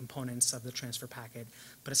the full components of the transfer packet.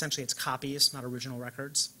 But essentially, it's copies, not original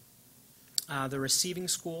records. The receiving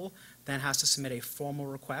school then has to submit a formal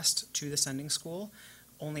request to the sending school.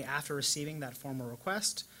 Only after receiving that formal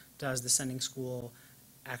request does the sending school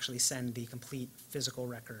actually send the complete physical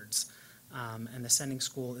records. And the sending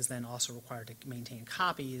school is then also required to maintain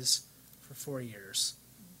copies for 4 years.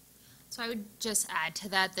 So I would just add to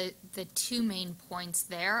that, the two main points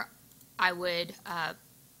there, or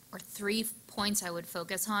 3 points I would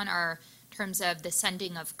focus on are in terms of the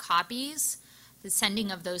sending of copies, the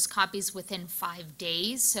sending of those copies within 5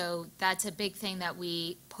 days. So that's a big thing that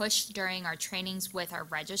we push during our trainings with our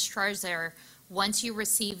registrars. Once you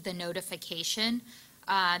receive the notification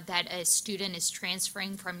that a student is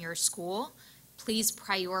transferring from your school, please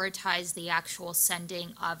prioritize the actual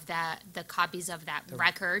sending of the copies of that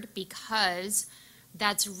record, because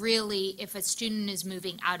that's really, if a student is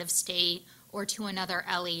moving out of state or to another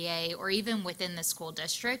LEA or even within the school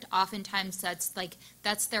district, oftentimes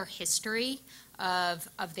that's their history of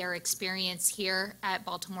their experience here at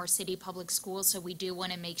Baltimore City Public Schools. So we do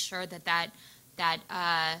want to make sure that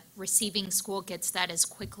receiving school gets that as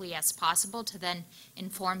quickly as possible to then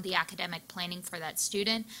inform the academic planning for that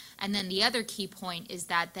student. And then the other key point is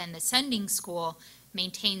that then the sending school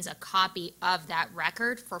maintains a copy of that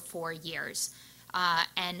record for 4 years.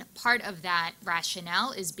 And part of that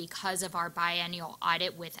rationale is because of our biennial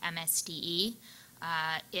audit with MSDE.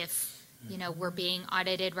 If we're being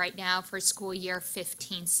audited right now for school year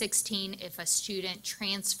 15-16, if a student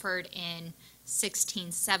transferred in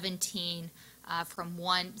 16-17 from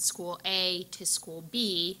one school A to school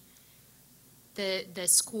B, the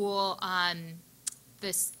school,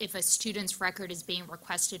 if a student's record is being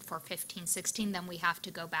requested for 15-16, then we have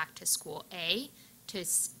to go back to school A to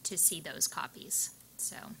see those copies.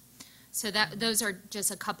 So those are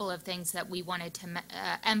just a couple of things that we wanted to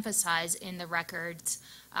emphasize in the records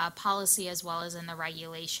policy as well as in the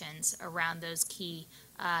regulations around those key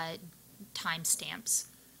timestamps.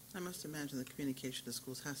 I must imagine the communication to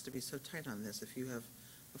schools has to be so tight on this. If you have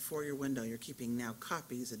a 4-year window, you're keeping now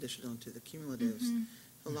copies additional to the cumulatives,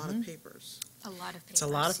 a lot of papers. A lot of papers. It's a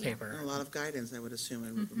lot of yeah. paper. And a lot of guidance, I would assume,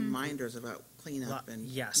 and reminders about cleanup and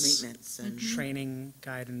Yes. maintenance and Training,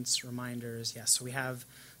 guidance, reminders, yes. So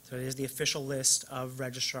it is the official list of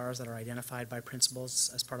registrars that are identified by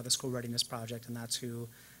principals as part of the school readiness project, and that's who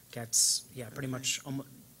gets, pretty Okay. much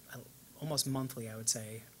almost monthly, I would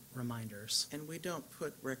say, reminders. And we don't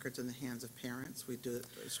put records in the hands of parents. We do it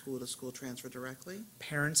school-to-school transfer directly.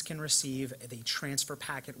 Parents can receive the transfer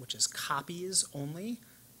packet, which is copies only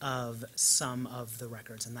of some of the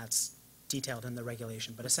records, and that's detailed in the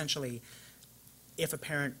regulation. But essentially, if a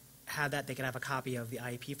parent had that, they could have a copy of the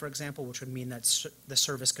IEP, for example, which would mean that the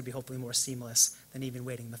service could be hopefully more seamless than even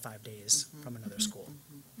waiting the 5 days from another school.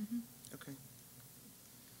 Okay.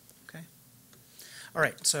 Okay. All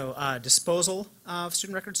right, so disposal of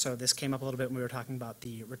student records. So this came up a little bit when we were talking about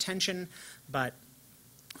the retention, but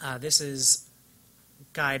this is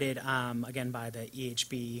guided, again, by the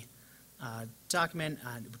EHB document,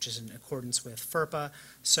 which is in accordance with FERPA.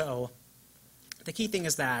 So the key thing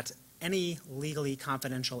is that any legally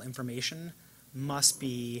confidential information must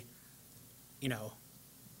be,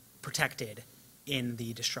 protected in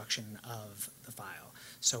the destruction of the file.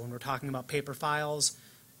 So when we're talking about paper files,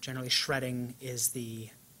 generally shredding is the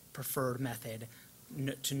preferred method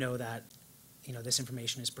to know that, this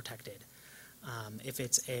information is protected. If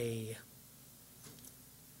it's a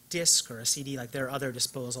disk or a CD, like there are other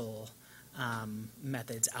disposal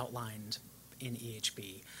methods outlined in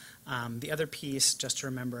EHB. The other piece, just to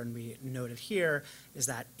remember, and we noted here, is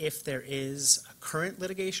that if there is a current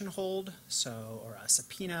litigation hold, or a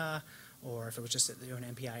subpoena, or if it was just an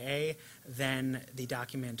MPIA, then the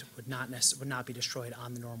document would not be destroyed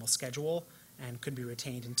on the normal schedule and could be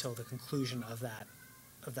retained until the conclusion of that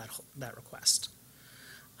request.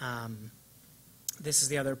 This is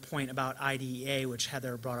the other point about IDEA, which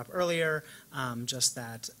Heather brought up earlier, just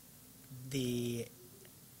that there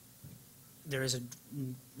is a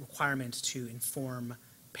requirement to inform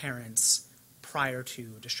parents prior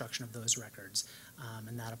to destruction of those records,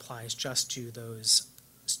 and that applies just to those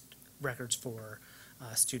records for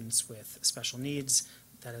students with special needs.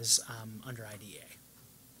 That is under IDEA.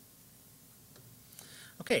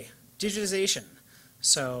 Okay, digitization.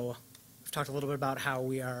 So we've talked a little bit about how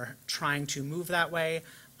we are trying to move that way,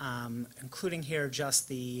 including here just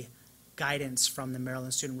the guidance from the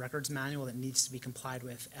Maryland Student Records Manual that needs to be complied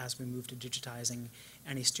with as we move to digitizing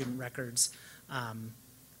any student records.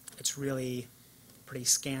 It's really pretty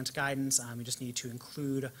scant guidance. We just need to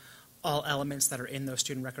include all elements that are in those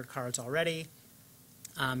student record cards already.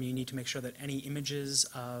 You need to make sure that any images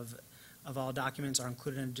of all documents are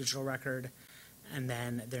included in a digital record, and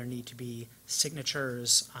then there need to be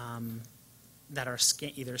signatures that are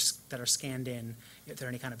scanned in if there are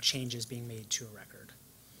any kind of changes being made to a record.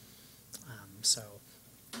 So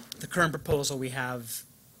the current proposal we have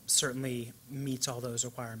certainly meets all those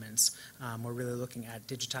requirements. We're really looking at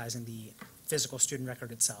digitizing the physical student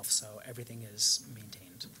record itself, so everything is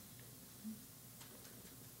maintained.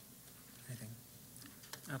 Anything?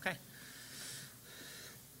 Okay.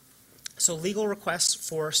 So legal requests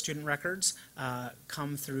for student records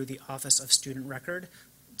come through the Office of Student Record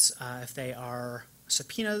if they are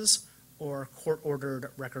subpoenas or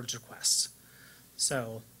court-ordered records requests.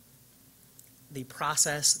 So the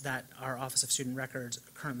process that our Office of Student Records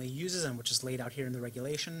currently uses, and which is laid out here in the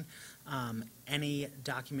regulation, any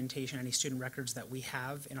documentation, any student records that we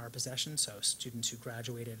have in our possession, so students who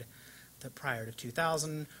graduated prior to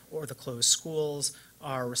 2000 or the closed schools,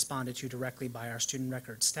 are responded to directly by our student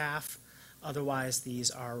record staff. Otherwise, these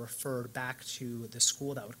are referred back to the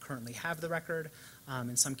school that would currently have the record.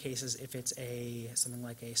 In some cases, if it's something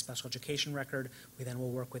like a special education record, we then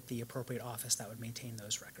will work with the appropriate office that would maintain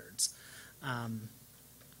those records.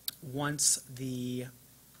 Once the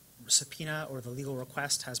subpoena or the legal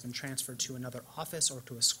request has been transferred to another office or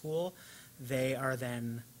to a school, they are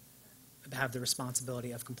then have the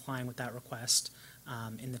responsibility of complying with that request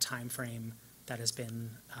in the time frame that has been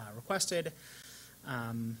requested.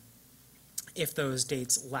 If those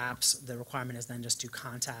dates lapse, the requirement is then just to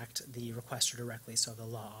contact the requester directly, so the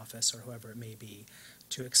law office or whoever it may be,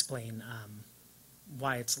 to explain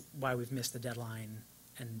why we've missed the deadline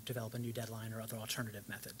and develop a new deadline or other alternative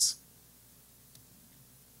methods.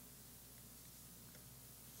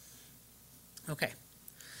 Okay.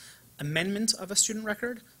 Amendment of a student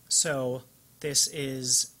record. So this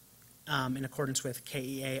is in accordance with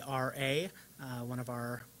KEA-RA, one of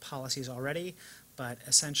our policies already, but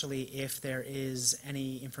essentially if there is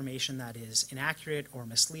any information that is inaccurate or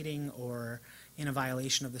misleading or in a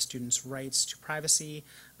violation of the student's rights to privacy,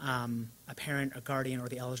 a parent, a guardian, or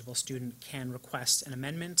the eligible student can request an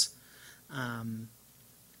amendment.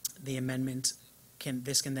 The amendment can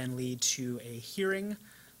then lead to a hearing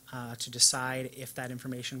to decide if that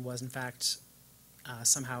information was in fact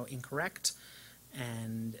somehow incorrect,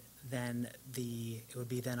 and then it would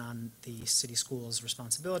be then on the city school's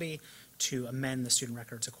responsibility to amend the student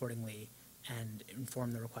records accordingly and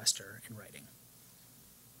inform the requester in writing.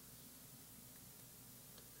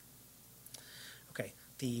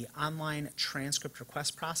 the online transcript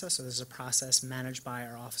request process. So this is a process managed by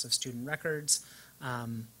our Office of Student Records.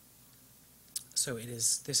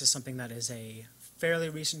 This is something that is a fairly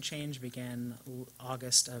recent change, began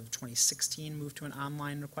August of 2016, moved to an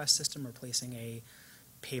online request system, replacing a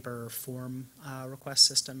paper form request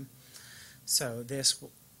system. So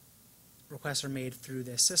requests are made through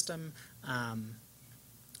this system.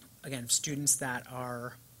 Again, students that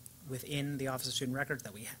are within the Office of Student Records,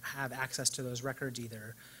 that we have access to those records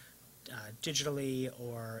either digitally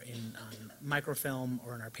or in microfilm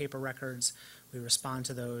or in our paper records, we respond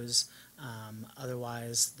to those.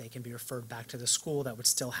 Otherwise, they can be referred back to the school that would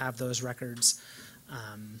still have those records.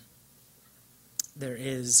 There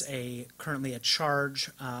is currently a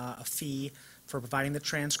charge, a fee for providing the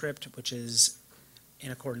transcript, which is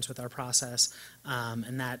in accordance with our process,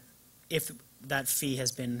 and that if that fee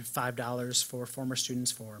has been $5 for former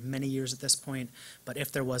students for many years at this point, but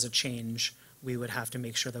if there was a change, we would have to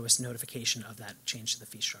make sure there was notification of that change to the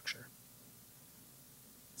fee structure.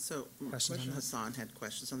 So, Questions on Commissioner that? Hassan had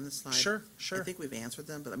questions on this slide. Sure, I sure, think we've answered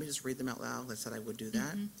them, but let me just read them out loud. I said I would do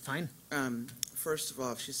that. fine. First of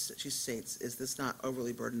all, she states, is this not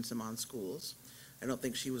overly burdensome on schools? I don't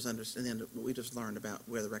think she was understanding what we just learned about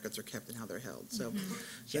where the records are kept and how they're held. So the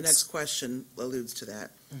Yes. next question alludes to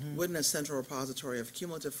that. Wouldn't a central repository of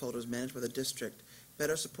cumulative folders managed by the district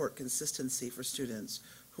better support consistency for students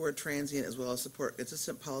who are transient, as well as support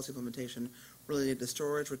consistent policy implementation related to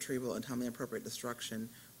storage, retrieval, and timely appropriate destruction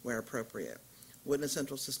where appropriate? Wouldn't a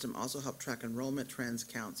central system also help track enrollment trends,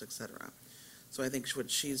 counts, et cetera? So I think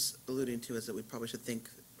what she's alluding to is that we probably should think,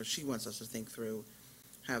 or she wants us to think through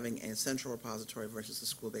having a central repository versus a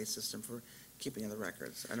school-based system for keeping of the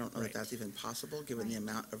records. I don't know Right. that that's even possible, given the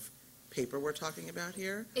amount of paper we're talking about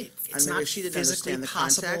here. It's maybe not she didn't physically understand the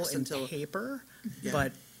possible context in until- paper, Yeah.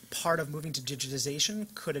 but part of moving to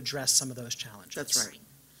digitization could address some of those challenges. That's right.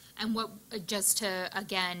 And just to,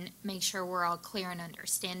 again, make sure we're all clear and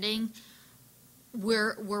understanding,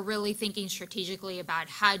 we're really thinking strategically about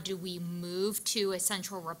how do we move to a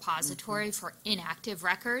central repository for inactive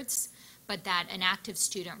records, but that an active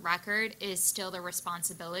student record is still the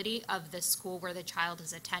responsibility of the school where the child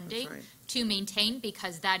is attending right. to maintain,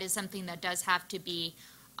 because that is something that does have to be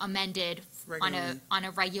amended Regularly. on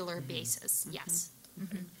a regular basis, yes.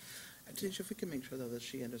 Tanisha, if we can make sure, though, that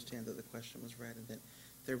she understands that the question was read and that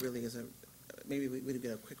there really is maybe we'd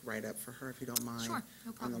get a quick write-up for her, if you don't mind. Sure,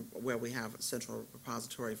 no on problem. where we have a central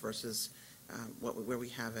repository versus where we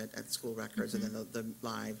have it at school records, and then the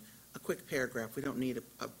live, a quick paragraph. We don't need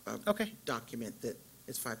a Okay. document that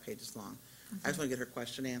is 5 pages long. I just want to get her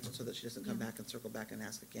question answered so that she doesn't come back and circle back and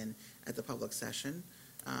ask again at the public session.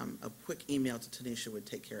 A quick email to Tanisha would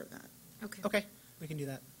take care of that. Okay. Okay, we can do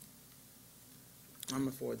that. I'm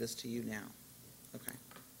going to forward this to you now. Okay.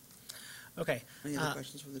 Okay. Any other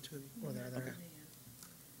questions from the two of you? Were there other-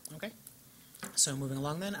 Okay. Okay. So moving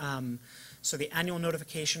along then, so the annual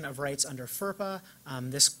notification of rights under FERPA,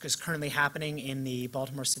 this is currently happening in the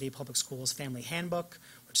Baltimore City Public Schools Family Handbook,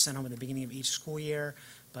 which is sent home at the beginning of each school year.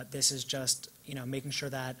 But this is just, making sure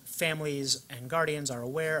that families and guardians are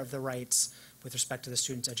aware of the rights with respect to the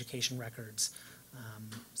students' education records.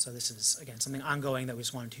 So this is, again, something ongoing that we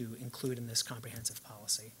just wanted to include in this comprehensive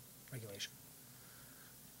policy regulation.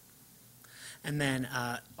 And then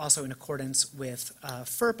also in accordance with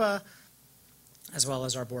FERPA, as well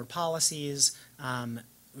as our board policies,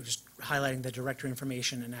 we're just highlighting the directory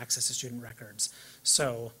information and access to student records.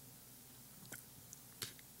 So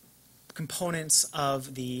components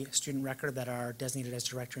of the student record that are designated as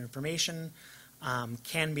directory information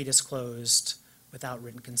can be disclosed without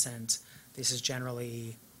written consent. This is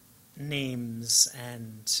generally names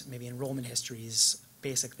and maybe enrollment histories,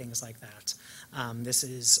 basic things like that. This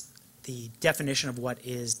is the definition of what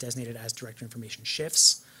is designated as directory information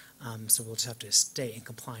shifts, so we'll just have to stay in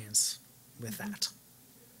compliance with that.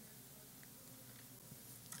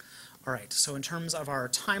 All right, so in terms of our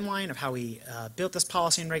timeline of how we built this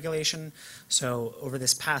policy and regulation, so over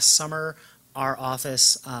this past summer, our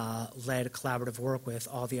office led collaborative work with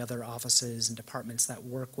all the other offices and departments that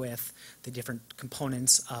work with the different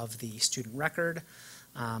components of the student record.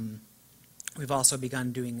 We've also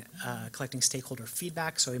begun doing collecting stakeholder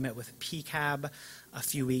feedback, so we met with PCAB a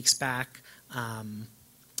few weeks back.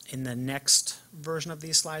 In the next version of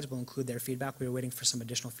these slides, we'll include their feedback. We were waiting for some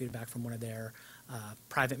additional feedback from one of their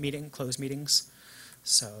closed meetings,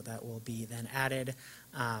 so that will be then added.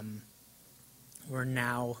 We're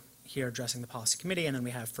now here addressing the policy committee, and then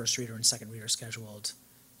we have first reader and second reader scheduled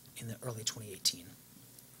in the early 2018.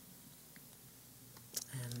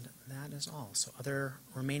 And that is all. So other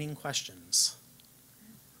remaining questions?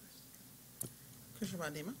 Commissioner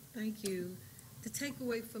Bondima? Thank you. The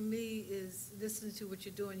takeaway for me is listening to what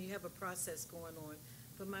you're doing, you have a process going on.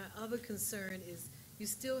 But my other concern is you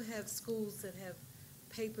still have schools that have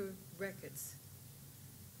paper records.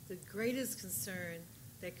 The greatest concern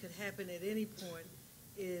that could happen at any point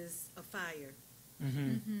is a fire.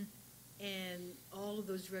 Mhm. And all of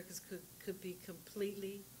those records could be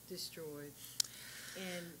completely destroyed.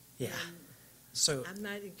 Yeah. And So, I'm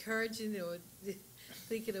not encouraging or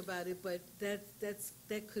thinking about it, but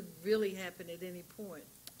that could really happen at any point.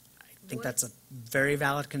 I think that's a very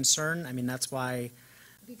valid concern. I mean, that's why,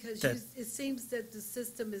 Because That- it seems that the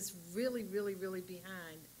system is really, really, really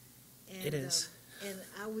behind. It is. And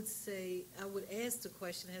I would say, I would ask the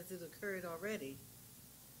question, has it occurred already?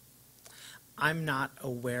 I'm not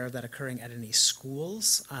aware of that occurring at any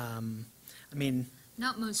schools. I mean,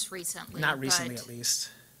 Not most recently. not recently but at least.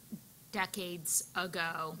 decades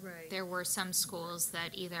ago, Right. there were some schools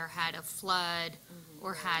that either had a flood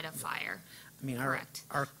or had a fire. I mean, Correct.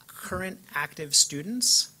 our current active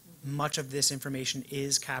students, much of this information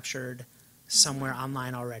is captured somewhere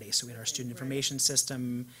online already. So in our student information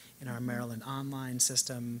system, in our Maryland online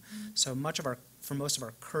system. So for most of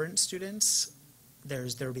our current students, there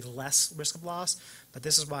will be less risk of loss. But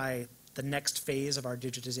this is why the next phase of our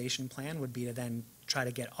digitization plan would be to then try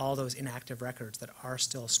to get all those inactive records that are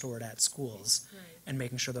still stored at schools Right. and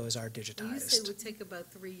making sure those are And you said it digitized. would take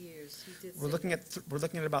about 3 years. You did We're say looking that. at, we're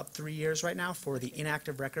looking at about 3 years right now for the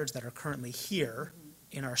inactive records that are currently here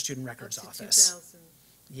in our student records Up to office. 2000.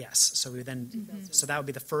 Yes, so we then, so that would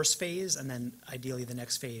be the first phase, and then ideally the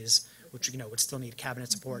next phase, which, would still need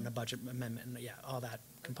cabinet support and a budget amendment, and yeah, all that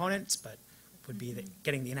components, but would be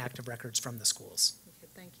getting the inactive records from the schools. Okay,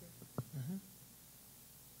 thank you.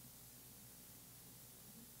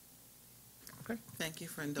 Thank you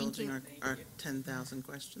for indulging you. our 10,000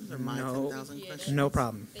 questions, or my No. 10,000 questions. No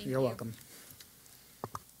problem. Thank You're you. welcome.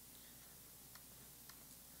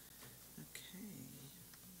 Okay.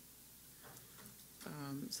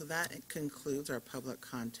 So that concludes our public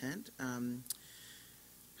content.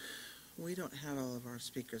 We don't have all of our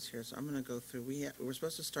speakers here, so I'm going to go through. We're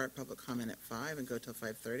supposed to start public comment at 5 and go till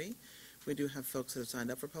 5:30. We do have folks that have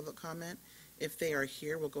signed up for public comment. If they are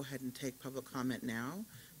here, we'll go ahead and take public comment now,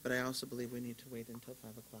 but I also believe we need to wait until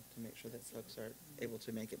 5 o'clock to make sure that folks are able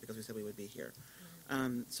to make it, because we said we would be here.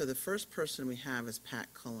 So the first person we have is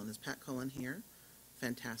Pat Cullen. Is Pat Cullen here?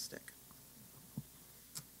 Fantastic.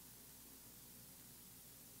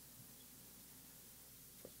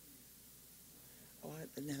 Oh, I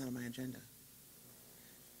didn't have that on my agenda.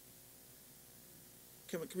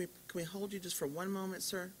 Can we hold you just for one moment,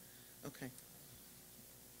 sir? Okay.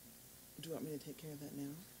 Do you want me to take care of that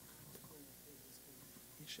now?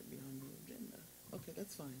 It should be on the agenda. Okay,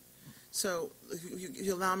 that's fine. So,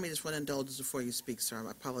 you allow me just one indulgence before you speak, sir.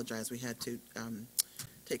 I apologize. We had to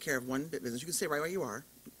take care of one bit of business. You can stay right where you are.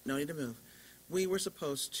 No need to move. We were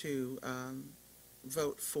supposed to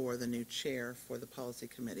vote for the new chair for the policy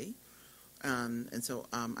committee. And so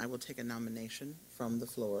I will take a nomination from the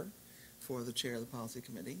floor for the chair of the policy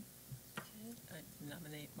committee. I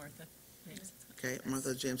nominate Martha James. Okay,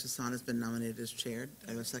 Martha James Hassan has been nominated as chair. Do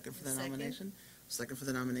I have a second for the Second. nomination? Second for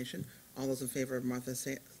the nomination. All those in favor of Martha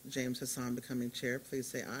James Hassan becoming chair, please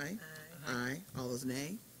say aye. Aye. All those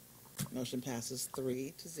nay. Motion passes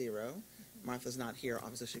 3-0. Martha's not here.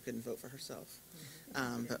 Obviously, she couldn't vote for herself.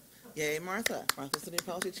 But yay, Martha. Martha's the new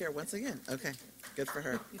policy chair once again. Okay, good for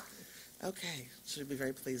her. Okay, she'll be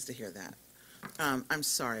very pleased to hear that. I'm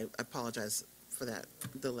sorry, I apologize for that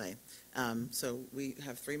delay. So we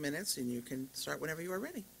have 3 minutes, and you can start whenever you are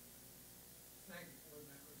ready. Thank you, board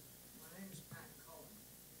members. My name is Pat Cullen.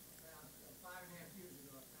 About 5.5 years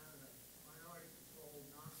ago, I founded a minority-controlled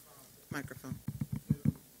nonprofit Microphone. to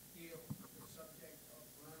deal with the subject of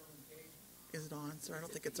parental engagement. Is it on, sir? I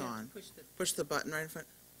don't think it's Yeah, on. push the- Push the button right in front.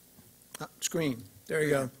 Screen, there you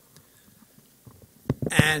go.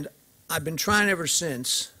 And I've been trying ever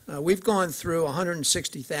since. We've gone through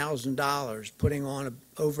 $160,000 putting on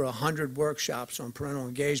over 100 workshops on parental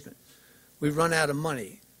engagement. We've run out of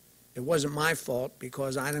money. It wasn't my fault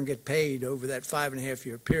because I didn't get paid over that 5.5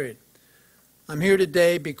 year period. I'm here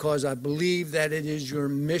today because I believe that it is your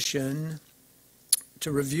mission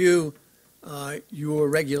to review your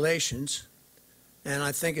regulations. And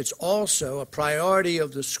I think it's also a priority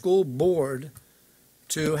of the school board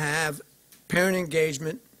to have parent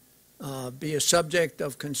engagement be a subject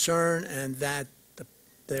of concern, and that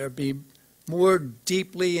there be more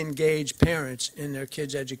deeply engaged parents in their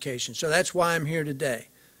kids' education. So that's why I'm here today.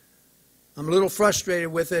 I'm a little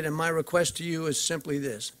frustrated with it, and my request to you is simply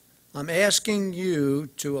this. I'm asking you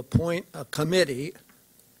to appoint a committee,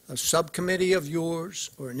 a subcommittee of yours,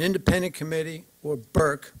 or an independent committee, or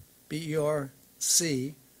BERC,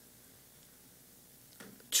 PLC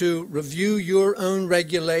to review your own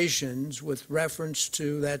regulations with reference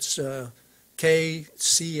to, that's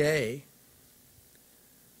KCA,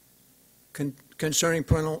 concerning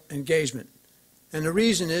parental engagement. And the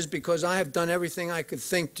reason is because I have done everything I could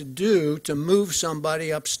think to do to move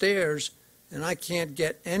somebody upstairs, and I can't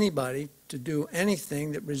get anybody to do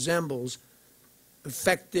anything that resembles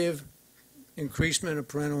effective increasement of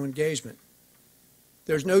parental engagement.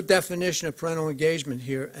 There's no definition of parental engagement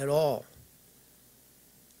here at all.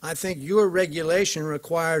 I think your regulation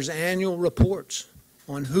requires annual reports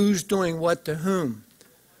on who's doing what to whom.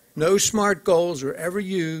 No SMART goals are ever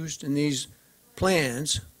used in these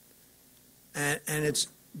plans, and it's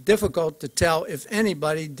difficult to tell if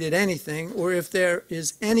anybody did anything or if there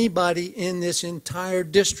is anybody in this entire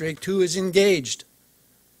district who is engaged.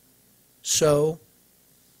 So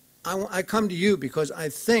I come to you because I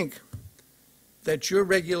think that your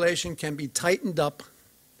regulation can be tightened up,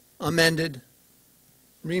 amended,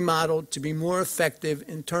 remodeled to be more effective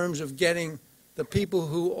in terms of getting the people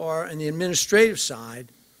who are on the administrative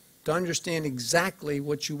side to understand exactly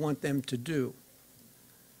what you want them to do.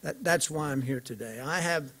 That's why I'm here today.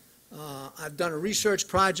 I've done a research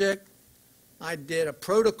project. I did a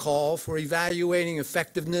protocol for evaluating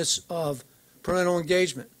effectiveness of parental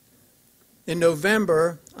engagement. In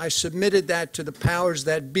November, I submitted that to the powers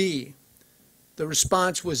that be. The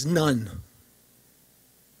response was none.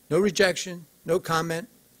 No rejection, no comment,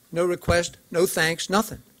 no request, no thanks,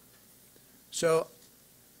 nothing. So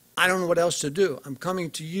I don't know what else to do. I'm coming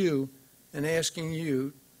to you and asking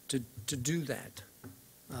you to do that.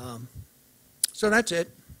 So that's it.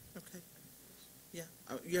 Okay. Yeah,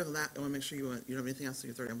 you have I want to make sure you don't have anything else in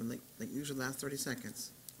your 30. I'm going to use your last 30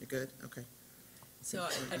 seconds. You good? Okay. So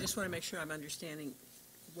I just want to make sure I'm understanding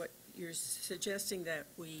what you're suggesting, that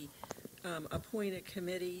we appoint a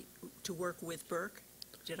committee to work with Burke?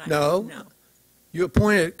 Did I? No. No. You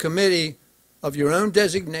appoint a committee of your own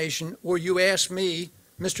designation, or you ask me,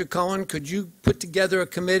 Mr. Cohen, could you put together a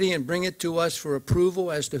committee and bring it to us for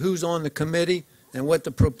approval as to who's on the committee and what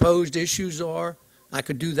the proposed issues are? I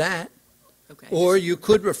could do that. Okay. Or you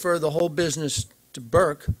could refer the whole business to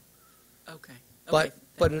Burke, Okay. but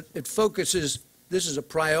it focuses, this is a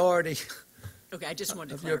priority. Okay, I just wanted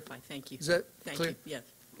to of your- clarify. Thank you. Is that Thank clear? you. Yes,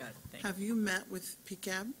 got it. Thank you. Have you met with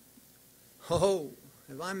PCAB? Oh,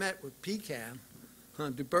 have I met with PCAB?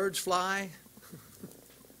 Do birds fly?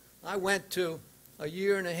 I went to a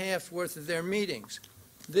year and a half worth of their meetings.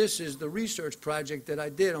 This is the research project that I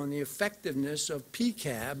did on the effectiveness of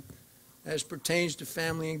PCAB as pertains to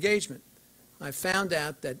family engagement. I found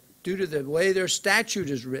out that due to the way their statute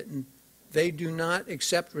is written, they do not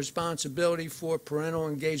accept responsibility for parental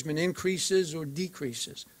engagement increases or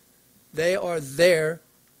decreases. They are there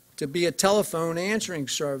to be a telephone answering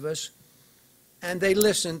service, and they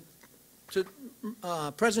listen to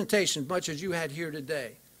presentations, much as you had here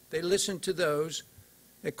today. They listen to those.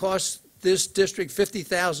 It costs this district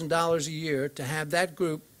 $50,000 a year to have that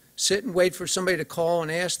group sit and wait for somebody to call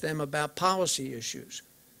and ask them about policy issues,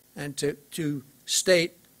 and to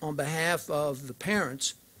state on behalf of the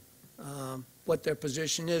parents what their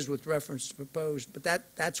position is with reference to proposed. But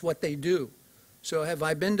that's what they do. So have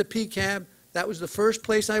I been to PCAB? That was the first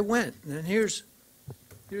place I went. And here's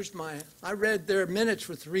I read their minutes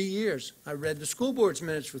for 3 years. I read the school board's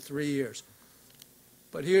minutes for 3 years.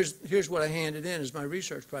 But here's what I handed in as my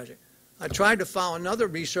research project. I tried to file another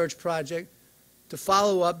research project to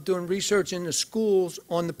follow up doing research in the schools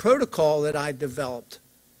on the protocol that I developed.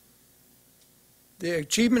 The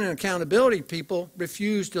achievement and accountability people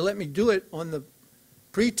refused to let me do it on the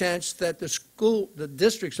pretense that the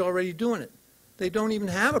district's already doing it. They don't even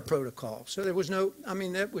have a protocol. So there was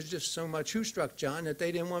that was just so much who struck John that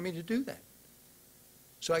they didn't want me to do that.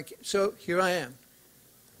 So here I am.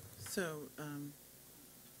 So,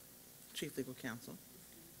 Chief Legal Counsel,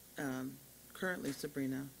 currently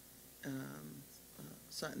Sabrina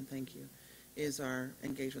Sutton, thank you, is our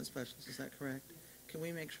engagement specialist. Is that correct? Can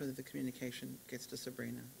we make sure that the communication gets to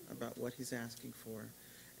Sabrina about what he's asking for,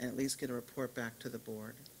 and at least get a report back to the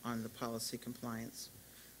board on the policy compliance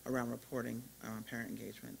around reporting on parent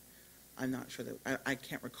engagement? I'm not sure that, I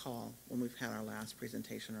can't recall when we've had our last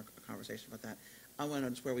presentation or conversation about that. I want to know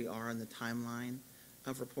just where we are in the timeline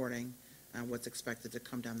of reporting, what's expected to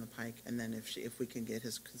come down the pike, and then if we can get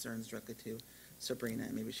his concerns directly to Sabrina,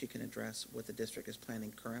 and maybe she can address what the district is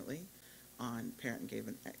planning currently on parent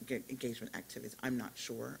engagement activities. I'm not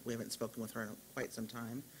sure. We haven't spoken with her in quite some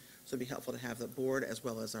time. So it'd be helpful to have the board as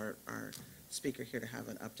well as our speaker here to have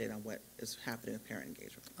an update on what is happening with parent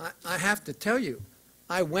engagement. I have to tell you,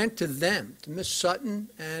 I went to them, to Miss Sutton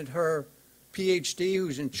and her PhD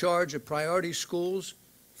who's in charge of priority schools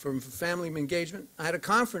for family engagement. I had a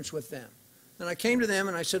conference with them. And I came to them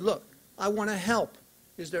and I said, look, I want to help.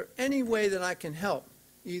 Is there any way that I can help,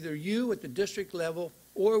 either you at the district level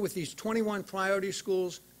or with these 21 priority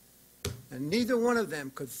schools? And neither one of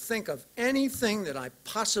them could think of anything that I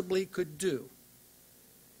possibly could do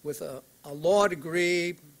with a law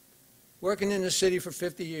degree, working in the city for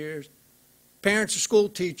 50 years, parents of school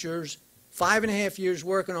teachers, 5.5 years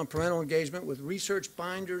working on parental engagement with research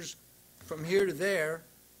binders from here to there.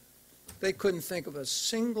 They couldn't think of a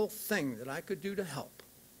single thing that I could do to help.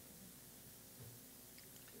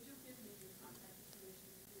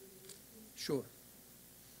 Sure.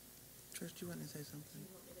 Trish, do you want to say something?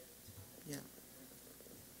 Yeah.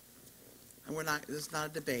 And we're not, this is not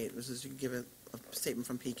a debate, this is, you can give a statement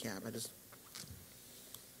from PCAB.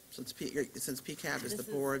 Since PCAB is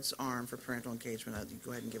the board's arm for parental engagement, you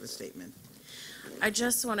go ahead and give a statement. I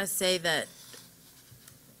just want to say that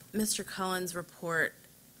Mr. Cullen's report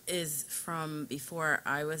is from before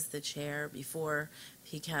I was the chair, before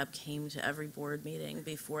PCAB came to every board meeting,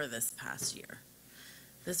 before this past year.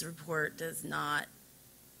 This report does not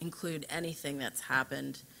include anything that's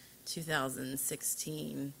happened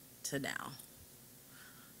 2016 to now.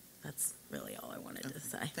 That's really all I wanted to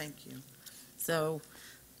say. Thank you. So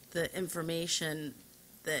the information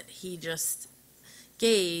that he just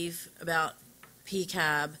gave about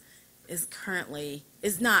PCAB is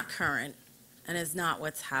not current and is not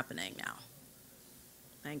what's happening now.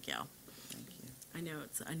 Thank you. Thank you. I know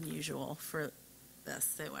it's unusual for this,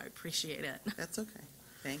 so I appreciate it. That's okay.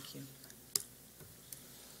 Thank you.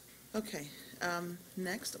 Okay,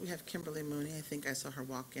 next we have Kimberly Mooney. I think I saw her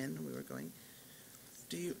walk in when we were going.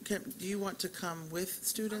 Do you want to come with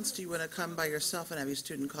students? Do you want to come by yourself and have your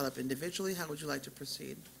student call up individually? How would you like to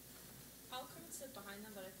proceed? I'll come and sit behind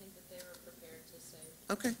them, but I think that they were prepared to say.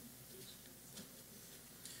 Okay.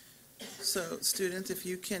 So, students, if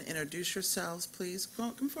you can introduce yourselves, please.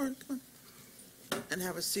 Come forward, come on. And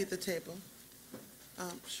have a seat at the table.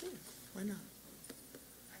 Sure, why not?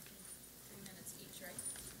 3 minutes each,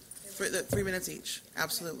 right? 3 minutes each,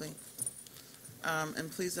 absolutely.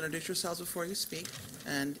 And please introduce yourselves before you speak,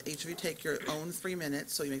 and each of you take your own 3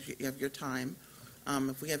 minutes, so you make sure you have your time.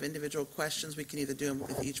 If we have individual questions, we can either do them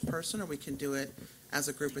with each person, or we can do it as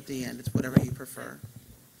a group at the end. It's whatever you prefer.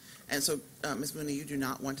 And so, Ms. Mooney, you do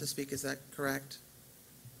not want to speak, is that correct?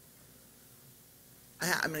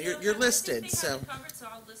 I mean, you're listed, so. I think they have it covered, so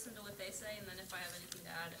I'll listen to what they say, and then if I have anything to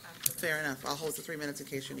add after. Fair enough. I'll hold the 3 minutes in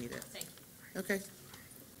case you need it. Thank you. Okay.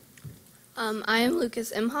 I am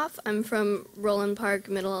Lucas Imhoff. I'm from Roland Park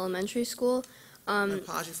Middle Elementary School. I'm going to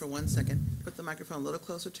pause you for 1 second. Put the microphone a little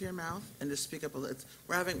closer to your mouth and just speak up a little.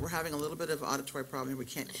 We're having a little bit of auditory problem here. We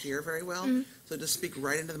can't hear very well. So just speak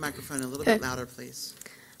right into the microphone a little bit louder, please.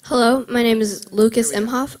 Hello, my name is Lucas There we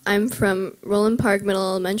go. Imhoff. I'm from Roland Park Middle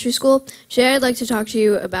Elementary School. Today I'd like to talk to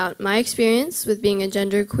you about my experience with being a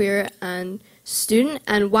genderqueer and student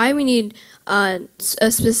and why we need a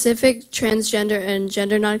specific transgender and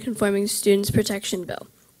gender nonconforming students protection bill.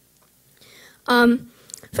 For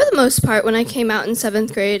the most part, when I came out in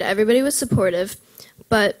 7th grade, everybody was supportive,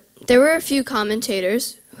 but there were a few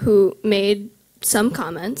commentators who made some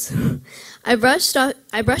comments. I brushed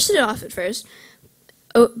it off at first,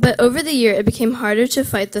 but over the year it became harder to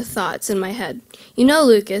fight the thoughts in my head. You know,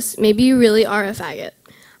 Lucas, maybe you really are a faggot.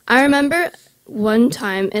 I remember one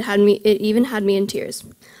time it even had me in tears.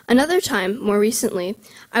 Another time, more recently,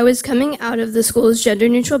 I was coming out of the school's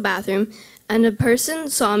gender-neutral bathroom, and a person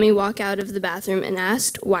saw me walk out of the bathroom and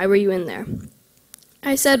asked, "Why were you in there?"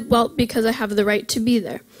 I said, "Well, because I have the right to be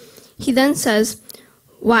there." He then says,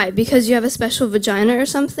 "Why, because you have a special vagina or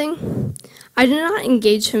something?" I did not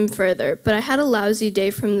engage him further, but I had a lousy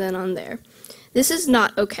day from then on there. This is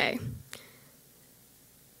not okay.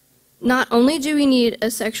 Not only do we need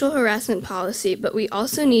a sexual harassment policy, but we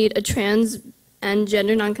also need a trans and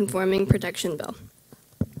gender nonconforming protection bill.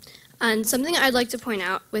 And something I'd like to point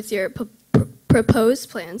out with your proposed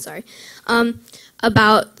plan,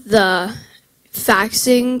 about the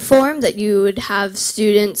faxing form that you would have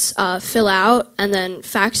students fill out and then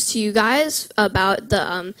fax to you guys about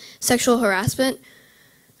the sexual harassment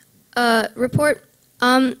report.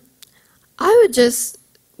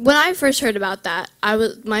 When I first heard about that,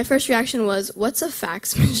 my first reaction was, "What's a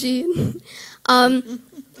fax machine?"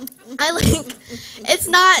 It's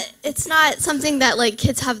not something that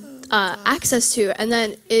kids have access to, and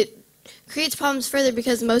then it creates problems further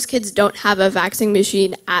because most kids don't have a faxing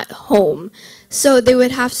machine at home. So they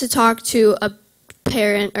would have to talk to a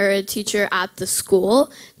parent or a teacher at the school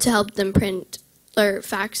to help them print or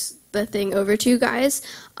fax the thing over to you guys.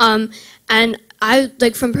 And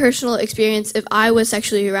from personal experience, if I was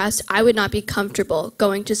sexually harassed, I would not be comfortable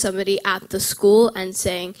going to somebody at the school and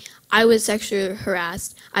saying, I was sexually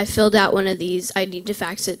harassed, I filled out one of these, I need to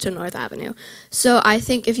fax it to North Avenue. So I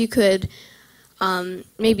think if you could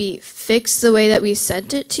maybe fix the way that we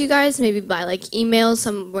sent it to you guys, maybe by like email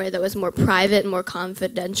somewhere that was more private and more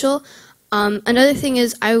confidential. Another thing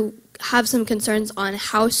is I have some concerns on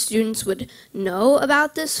how students would know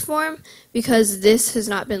about this form, because this has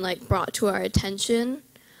not been like brought to our attention.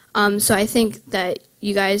 So I think that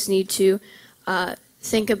you guys need to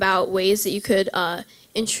think about ways that you could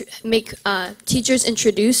make teachers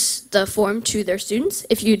introduce the form to their students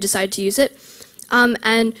if you decide to use it.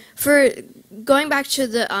 And for going back to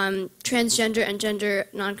the transgender and gender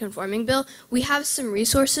nonconforming bill, we have some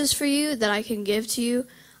resources for you that I can give to you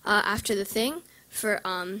after the thing for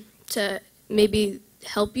to maybe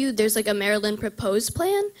help you. There's like a Maryland proposed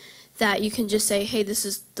plan that you can just say, hey, this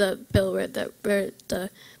is the bill or the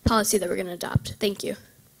policy that we're going to adopt. Thank you.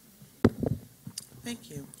 Thank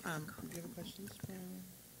you. Do you have questions?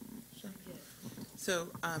 So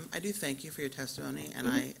I do thank you for your testimony, and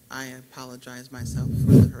I apologize myself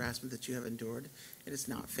for the harassment that you have endured. It is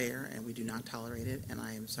not fair, and we do not tolerate it, and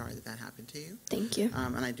I am sorry that that happened to you. Thank you.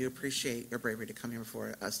 And I do appreciate your bravery to come here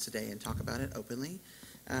before us today and talk about it openly.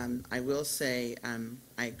 I will say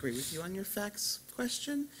I agree with you on your fax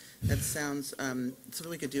question. That sounds something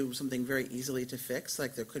we could do something very easily to fix,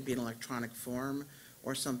 like there could be an electronic form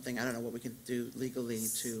or something. I don't know what we could do legally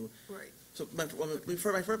to. Right. So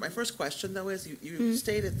my first question, though, is you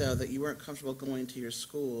stated, though, that you weren't comfortable going to your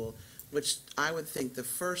school, which I would think the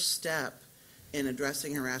first step in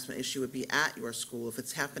addressing harassment issue would be at your school, if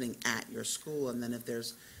it's happening at your school, and then if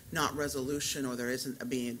there's not resolution or there isn't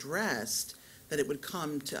being addressed, that it would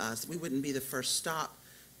come to us. We wouldn't be the first stop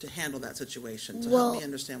to handle that situation. So help me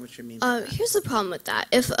understand what you mean by that. Here's the problem with that.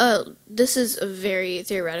 If this is a very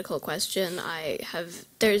theoretical question, I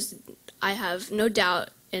have no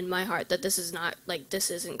doubt in my heart that this is not, like, this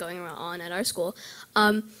isn't going on at our school.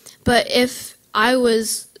 But if I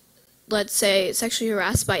was, let's say, sexually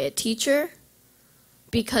harassed by a teacher,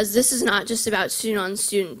 because this is not just about student on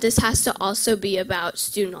student, this has to also be about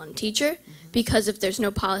student on teacher, because if there's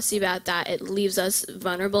no policy about that, it leaves us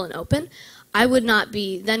vulnerable and open. I would not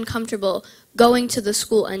be then comfortable going to the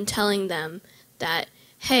school and telling them that,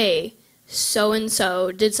 hey,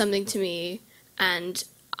 so-and-so did something to me, and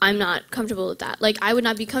I'm not comfortable with that. Like, I would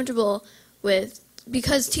not be comfortable with,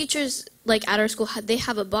 because teachers, like, at our school, they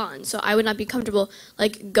have a bond, so I would not be comfortable,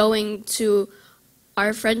 like, going to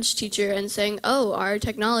our French teacher and saying, oh, our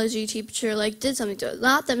technology teacher, like, did something to it.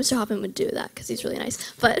 Not that Mr. Hoffman would do that, because he's really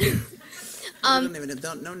nice, but... no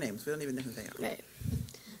names. We don't even know who they are. Right.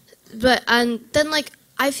 But, and then, like,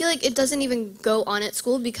 I feel like it doesn't even go on at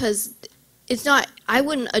school, because it's not, I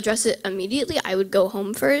wouldn't address it immediately. I would go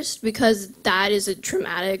home first, because that is a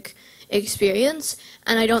traumatic experience,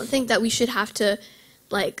 and I don't think that we should have to,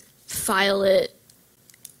 like, file it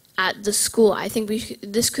at the school. I think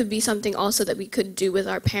this could be something also that we could do with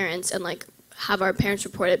our parents and, like, have our parents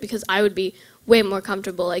report it, because I would be way more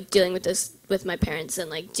comfortable, like, dealing with this with my parents than,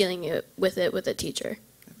 like, dealing with it with a teacher.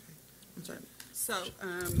 Okay. I'm sorry. So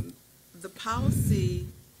the policy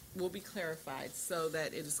will be clarified so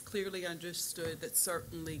that it is clearly understood that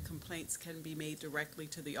certainly complaints can be made directly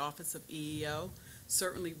to the Office of EEO.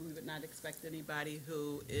 Certainly, we would not expect anybody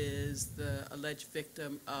who is the alleged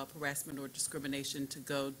victim of harassment or discrimination to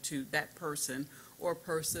go to that person or a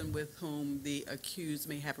person with whom the accused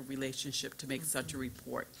may have a relationship to make such a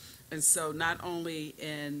report. And so not only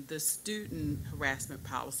in the student harassment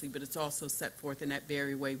policy, but it's also set forth in that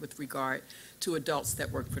very way with regard to adults that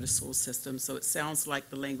work for the school system. So it sounds like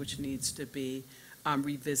the language needs to be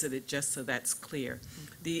revisited just so that's clear.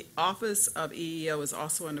 The Office of EEO is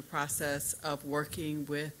also in the process of working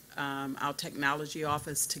with our technology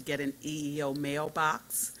office to get an EEO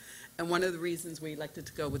mailbox. And one of the reasons we elected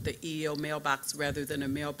to go with the EEO mailbox rather than a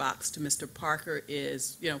mailbox to Mr. Parker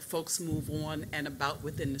is, you know, folks move on and about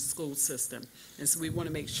within the school system. And so we want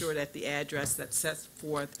to make sure that the address that's set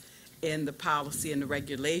forth in the policy and the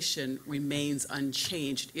regulation remains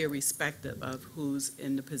unchanged, irrespective of who's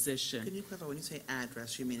in the position. Can you clarify, when you say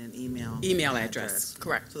address, you mean an email? Email address,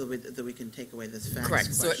 correct. So that we can take away this fax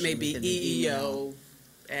Correct, so it may question be within the email.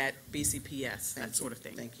 EEO at BCPS, that sort of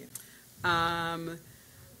thing. Thank you.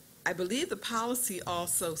 I believe the policy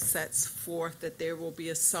also sets forth that there will be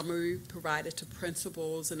a summary provided to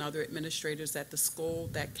principals and other administrators at the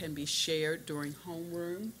school that can be shared during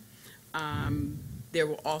homeroom. There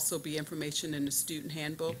will also be information in the student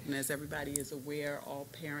handbook, and as everybody is aware, all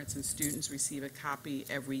parents and students receive a copy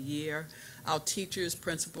every year. Our teachers,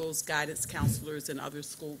 principals, guidance counselors, and other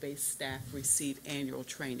school-based staff receive annual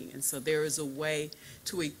training. And so there is a way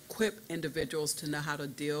to equip individuals to know how to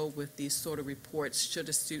deal with these sort of reports should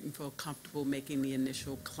a student feel comfortable making the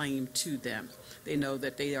initial claim to them. They know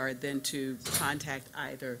that they are then to contact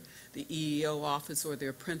either the EEO office or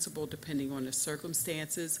their principal, depending on the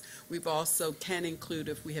circumstances. We've also can include,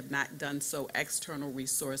 if we have not done so, external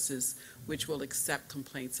resources which will accept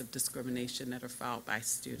complaints of discrimination that are filed by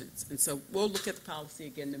students. And so we'll look at the policy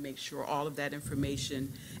again to make sure all of that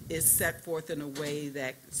information is set forth in a way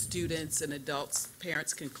that students and adults,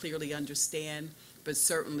 parents can clearly understand, but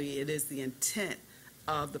certainly it is the intent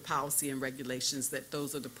of the policy and regulations that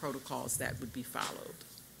those are the protocols that would be followed.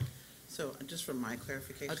 So just from my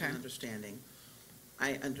clarification Okay. and understanding,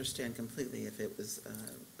 I understand completely if it was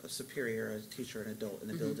a superior, a teacher, an adult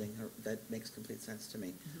in a building, that makes complete sense to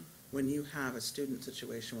me. When you have a student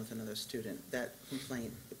situation with another student, that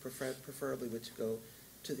complaint preferably would go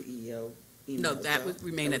to the EEO email. No, that would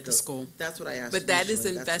remain at the school. That's what I asked But that is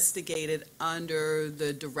initially. investigated under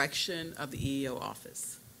the direction of the EEO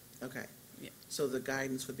office. Okay. Yeah. So the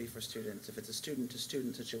guidance would be for students, if it's a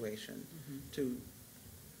student-to-student situation, to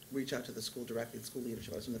reach out to the school directly, the school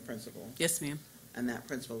leadership, and the principal, Yes, ma'am. and that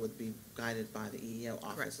principal would be guided by the EEO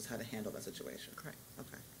office Correct. as how to handle that situation. Correct.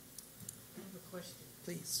 Okay, I have a question.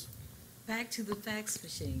 please. Back to the fax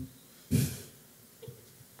machine.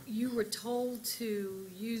 You were told to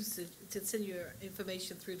to send your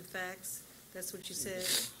information through the fax? That's what you said?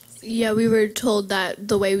 Yeah, we were told that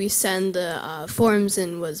the way we send the forms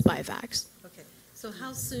in was by fax. Okay. So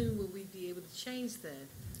how soon will we be able to change that?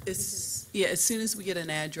 As soon as we get an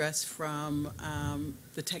address from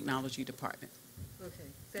the technology department. Okay.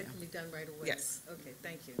 That can be done right away? Yes. Okay,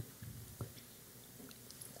 thank you.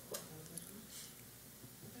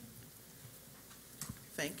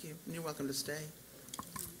 Thank you, and you're welcome to stay.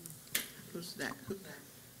 Who's next?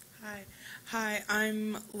 Hi,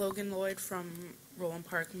 I'm Logan Lloyd from Roland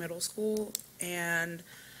Park Middle School, and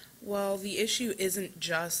well, the issue isn't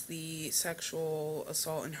just the sexual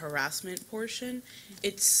assault and harassment portion,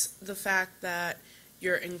 it's the fact that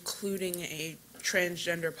you're including a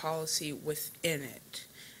transgender policy within it.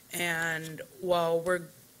 And while we're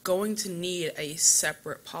going to need a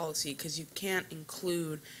separate policy, because you can't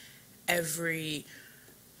include every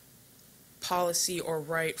policy or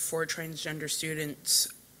right for transgender students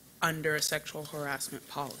under a sexual harassment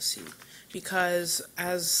policy. Because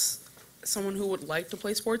as someone who would like to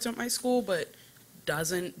play sports at my school but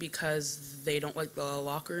doesn't because they don't like the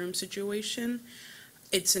locker room situation,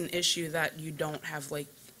 it's an issue that you don't have like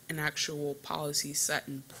an actual policy set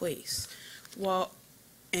in place. Well,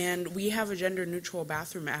 and we have a gender neutral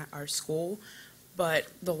bathroom at our school, but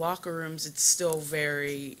the locker rooms, it's still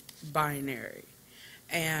very binary.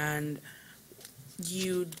 And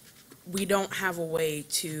we don't have a way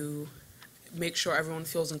to make sure everyone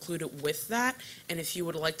feels included with that. And if you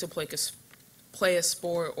would like to play a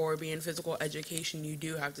sport or be in physical education, you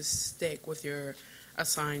do have to stick with your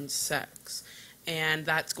assigned sex. And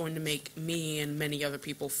that's going to make me and many other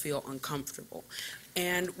people feel uncomfortable.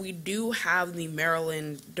 And we do have the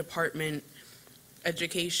Maryland Department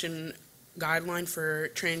Education guideline for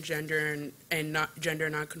transgender and not gender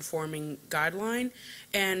nonconforming guideline.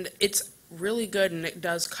 And it's really good, and it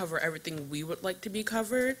does cover everything we would like to be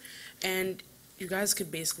covered. And you guys could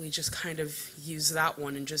basically just kind of use that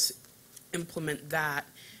one and just implement that,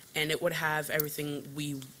 and it would have everything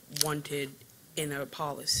we wanted in a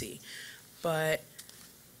policy. But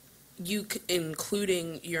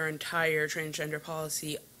including your entire transgender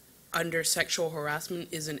policy under sexual harassment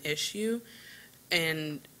is an issue,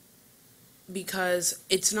 and because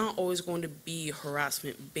it's not always going to be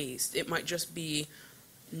harassment based. It might just be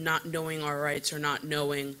not knowing our rights or not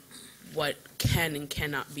knowing what can and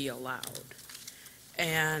cannot be allowed.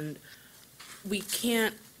 And we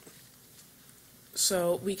can't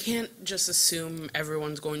just assume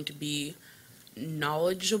everyone's going to be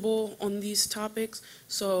knowledgeable on these topics.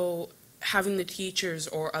 So having the teachers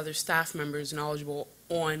or other staff members knowledgeable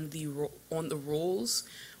on the rules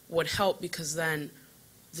would help, because then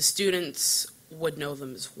the students would know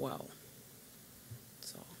them as well.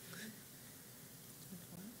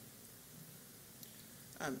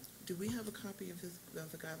 Do we have a copy of the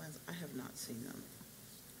guidelines? I have not seen them.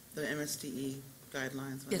 The MSDE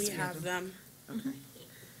guidelines? Yes, we have them. Okay.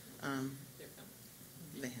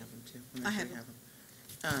 They have them too. I'm I not sure have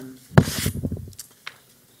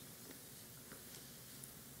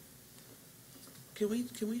they them.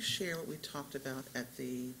 Can we share what we talked about at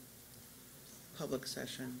the public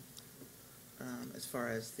session, as far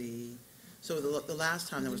as so the last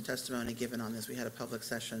time there was testimony given on this, we had a public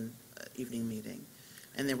session evening meeting.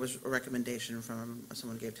 And there was a recommendation from,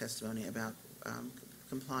 someone gave testimony about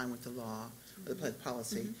complying with the law, the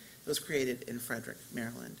policy that was created in Frederick,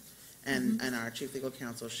 Maryland. And our chief legal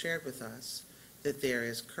counsel shared with us that there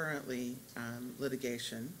is currently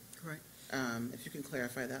litigation. Correct. If you can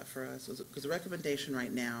clarify that for us, because the recommendation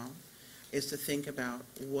right now is to think about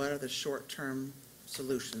what are the short-term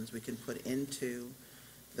solutions we can put into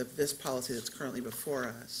this policy that's currently before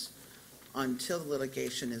us until the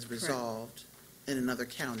litigation is resolved in another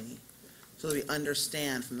county, so that we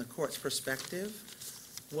understand from the court's perspective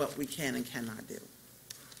what we can and cannot do.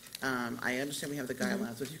 I understand we have the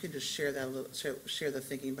guidelines, so if you can just share that a little, share the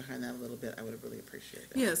thinking behind that a little bit, I would really appreciate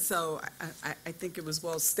it. Yeah, so I think it was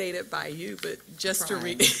well stated by you, but just to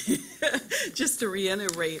just to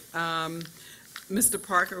reiterate, Mr.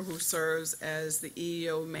 Parker, who serves as the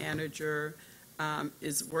EEO manager,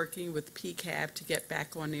 is working with PCAB to get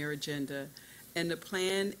back on their agenda. And the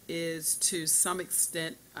plan is to some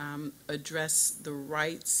extent address the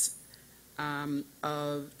rights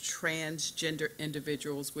of transgender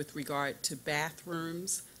individuals with regard to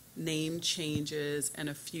bathrooms, name changes, and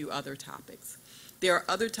a few other topics. There are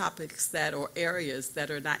other topics or areas that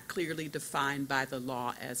are not clearly defined by the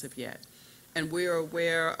law as of yet. And we're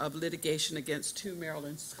aware of litigation against 2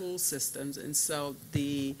 Maryland school systems, and so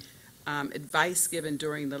the advice given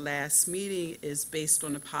during the last meeting is based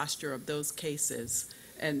on the posture of those cases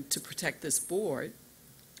and to protect this board,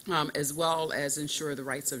 as well as ensure the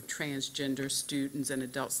rights of transgender students and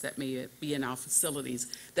adults that may be in our facilities,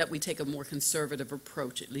 that we take a more conservative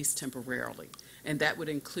approach, at least temporarily. And that would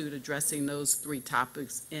include addressing those 3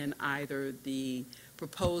 topics in either the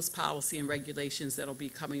proposed policy and regulations that'll be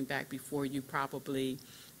coming back before you probably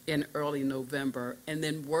in early November, and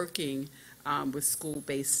then working with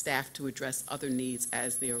school-based staff to address other needs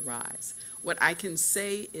as they arise. What I can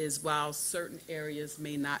say is while certain areas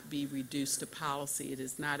may not be reduced to policy, it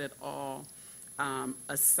is not at all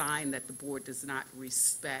a sign that the board does not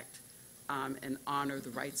respect and honor the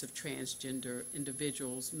rights of transgender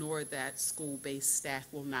individuals, nor that school-based staff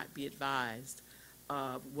will not be advised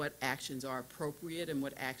of what actions are appropriate and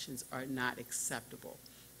what actions are not acceptable.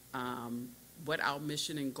 What our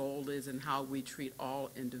mission and goal is and how we treat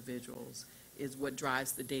all individuals is what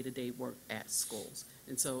drives the day-to-day work at schools.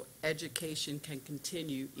 And so education can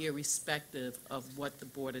continue irrespective of what the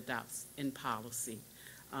board adopts in policy.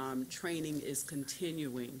 Training is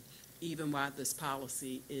continuing even while this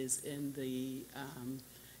policy is in the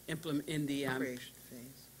Creation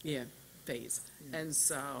phase. phase. And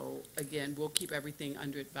so, again, we'll keep everything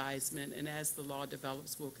under advisement, and as the law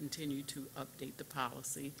develops, we'll continue to update the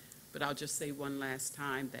policy. But I'll just say one last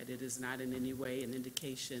time that it is not in any way an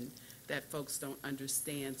indication that folks don't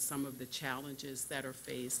understand some of the challenges that are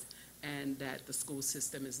faced and that the school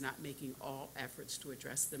system is not making all efforts to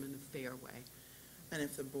address them in a fair way. And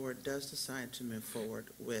if the board does decide to move forward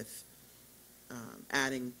with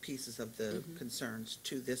adding pieces of the concerns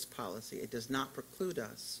to this policy, it does not preclude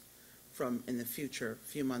us from, in the future, a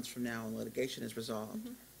few months from now, when litigation is resolved,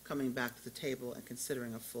 coming back to the table and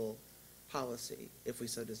considering a full policy, if we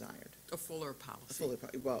so desired. A fuller policy. A fuller,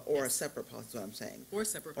 or a separate policy, is what I'm saying. Or a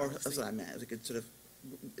separate Or, policy. that's what I meant, we could sort of,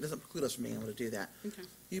 it doesn't preclude us from being able to do that. Okay.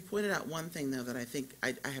 You pointed out one thing, though, that I think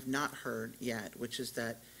I have not heard yet, which is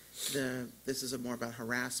that this is more about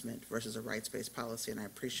harassment versus a rights-based policy, and I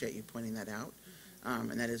appreciate you pointing that out.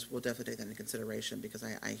 And that is, we'll definitely take that into consideration, because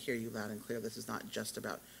I hear you loud and clear. This is not just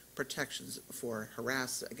about protections for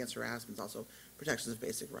against harassment, it's also protections of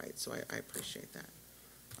basic rights, so I appreciate that.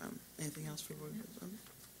 Anything else for board?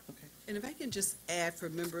 Okay. And if I can just add for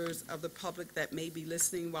members of the public that may be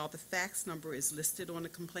listening, while the fax number is listed on the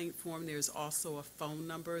complaint form, there's also a phone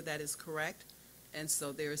number that is correct. And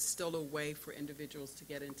so there is still a way for individuals to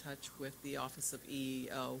get in touch with the Office of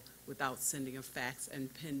EEO without sending a fax and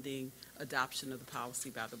pending adoption of the policy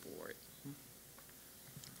by the board.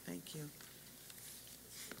 Thank you.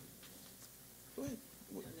 Go ahead.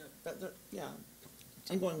 Yeah,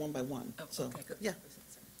 I'm going one by one, so, okay, good. yeah.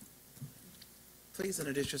 Please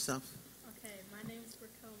introduce yourself. Okay, my name is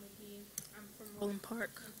Raquel McGee. I'm from Roland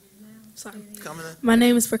Park. Sorry. My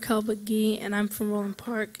name is Raquel McGee, and I'm from Roland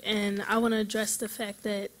Park, and I want to address the fact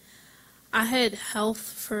that I had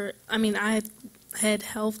health I had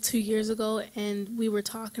health 2 years ago, and we were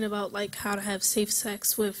talking about, like, how to have safe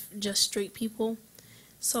sex with just straight people.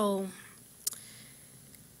 So,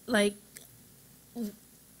 like,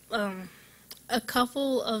 a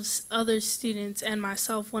couple of other students and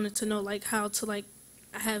myself wanted to know, like, how to, like,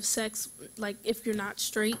 have sex, like, if you're not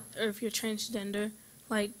straight or if you're transgender,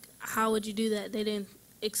 like, how would you do that? They didn't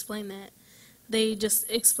explain that. They just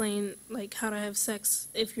explained, like, how to have sex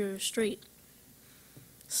if you're straight.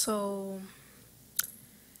 So,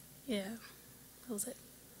 Yeah, that was it.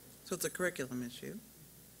 So it's a curriculum issue.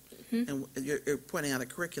 Mhm. And you're pointing out a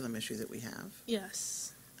curriculum issue that we have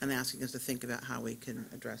Yes. and asking us to think about how we can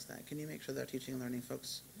address that. Can you make sure that our teaching and learning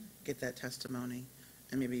folks get that testimony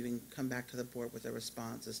and maybe even come back to the board with a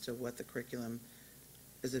response as to what the curriculum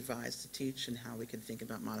is advised to teach and how we can think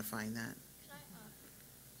about modifying that?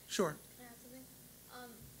 Sure.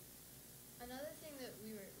 Another thing that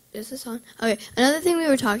we were... Is this on? Okay. Another thing we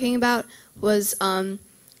were talking about was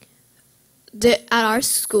at our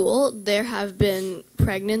school, there have been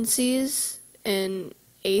pregnancies in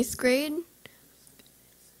 8th grade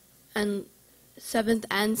and 7th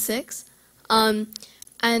and 6th.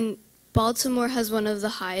 And Baltimore has one of the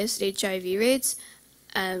highest HIV rates,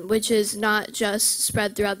 which is not just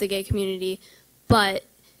spread throughout the gay community, but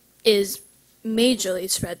is majorly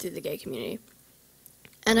spread through the gay community.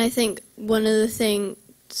 And I think one of the things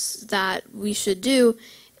that we should do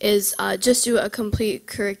is just do a complete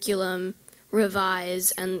curriculum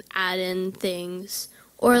revise and add in things,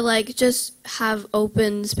 or like just have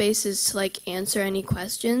open spaces to like answer any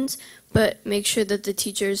questions, but make sure that the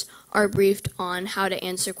teachers are briefed on how to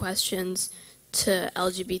answer questions to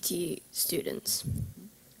LGBT students.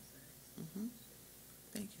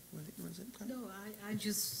 Thank you. Was it? No, I'm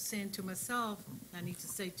just saying to myself, I need to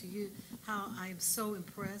say to you, how I am so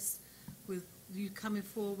impressed with you coming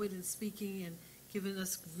forward and speaking and giving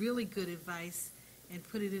us really good advice and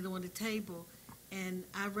putting it on the table. And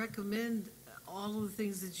I recommend all of the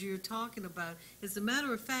things that you're talking about. As a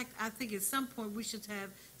matter of fact, I think at some point we should have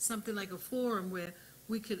something like a forum where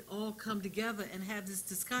we could all come together and have this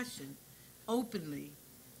discussion openly,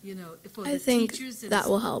 you know, for the I think teachers. And that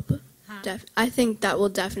will help. Huh? I think that will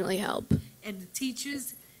definitely help. And the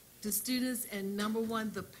teachers, the students, and number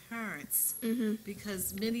one, the parents. Hmm.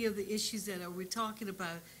 Because many of the issues that we're talking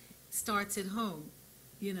about starts at home,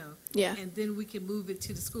 you know. Yeah. And then we can move it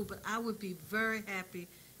to the school. But I would be very happy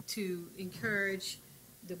to encourage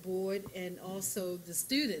the board and also the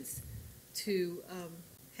students to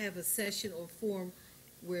have a session or forum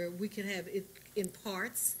where we can have it in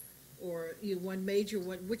parts, or one major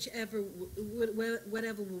one, whichever,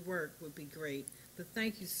 whatever will work would be great. But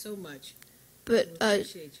thank you so much. But I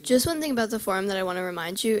appreciate you. just one thing about the forum that I want to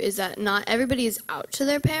remind you is that not everybody is out to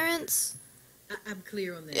their parents. I'm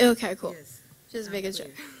clear on that. Okay, cool. Yes. Just I'm making sure.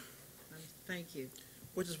 clear. Thank you.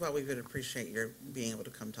 Which is why we would appreciate your being able to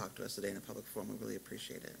come talk to us today in a public forum. We really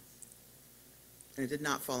appreciate it. And it did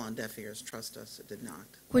not fall on deaf ears. Trust us, it did not.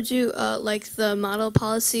 Would you like the model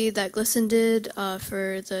policy that Glisten did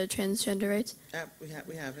for the transgender rights? We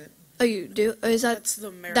have it. Oh, you do? Oh, is that? That's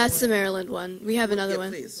the Maryland. That's the Maryland one. We have another Yeah, one.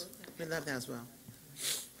 please. We'd love that as well.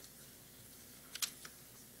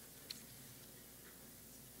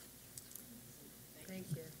 Thank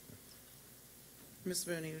you. Ms.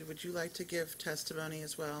 Mooney, would you like to give testimony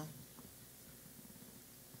as well?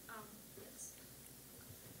 Yes.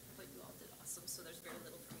 But you all did awesome, so there's very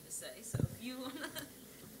little for me to say. So if you want to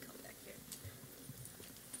come back here.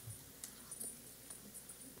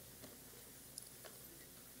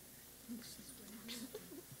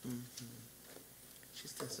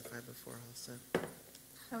 She's testified before also.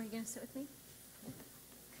 How are you going to sit with me?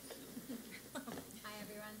 Hi,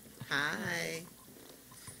 everyone. Hi.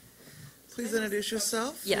 Please introduce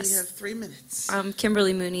yourself. Yes. You have 3 minutes. I'm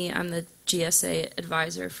Kimberly Mooney. I'm the GSA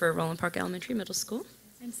advisor for Roland Park Elementary Middle School.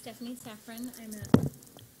 I'm Stephanie Safran.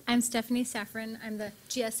 I'm Stephanie Safran. I'm the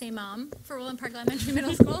GSA mom for Roland Park Elementary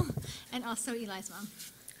Middle School, and also Eli's mom.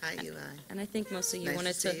 Hi, Eli. And I think most of you Nice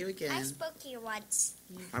wanted to see you again. I spoke here once.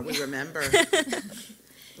 We remember.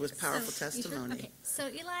 It was powerful So- testimony. Okay, so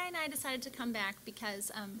Eli and I decided to come back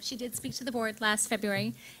because she did speak to the board last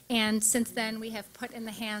February, and since then, we have put in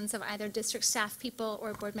the hands of either district staff people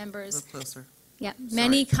or board A members little closer. yeah,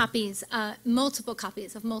 many copies, multiple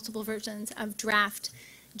copies of multiple versions of draft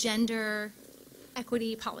gender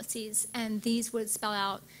equity policies, and these would spell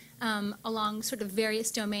out along sort of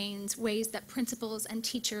various domains, ways that principals and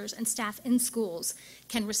teachers and staff in schools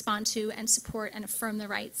can respond to and support and affirm the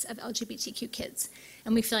rights of LGBTQ kids.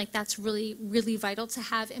 And we feel like that's really, really vital to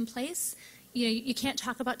have in place. You know, you can't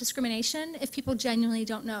talk about discrimination if people genuinely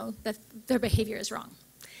don't know that their behavior is wrong.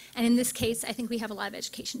 And in this case, I think we have a lot of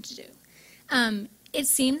education to do. It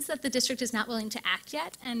seems that the district is not willing to act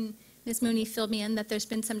yet, and Ms. Mooney filled me in that there's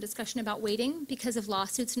been some discussion about waiting because of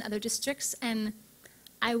lawsuits in other districts, and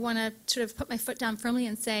I want to sort of put my foot down firmly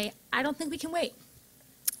and say, I don't think we can wait.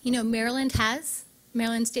 You know, Maryland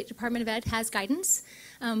State Department of Ed has guidance.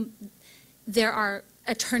 There are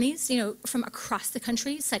attorneys, you know, from across the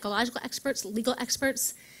country, psychological experts, legal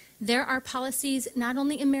experts. There are policies not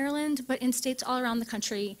only in Maryland, but in states all around the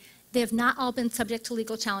country. They have not all been subject to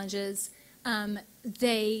legal challenges,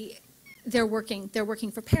 They're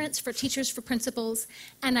working for parents, for teachers, for principals,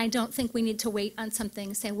 and I don't think we need to wait on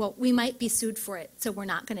something saying, well, we might be sued for it, so we're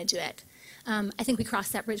not going to do it. I think we cross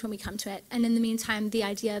that bridge when we come to it. And in the meantime, the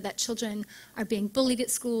idea that children are being bullied at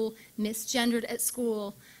school, misgendered at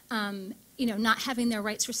school, not having their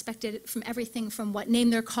rights respected from everything from what name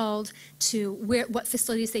they're called to what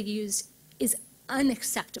facilities they use is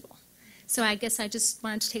unacceptable. So I guess I just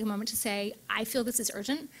wanted to take a moment to say, I feel this is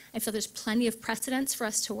urgent. I feel there's plenty of precedents for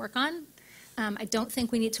us to work on. I don't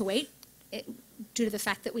think we need to wait due to the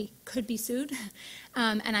fact that we could be sued.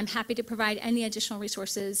 And I'm happy to provide any additional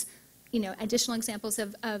resources, additional examples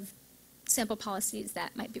of sample policies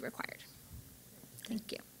that might be required.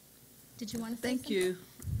 Thank you. Did you want to say Thank you.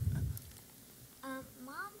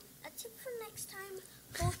 Mom, a tip for next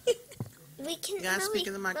time. We can You gotta speak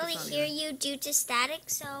in the really microphone, hear you due to static,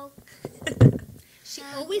 so She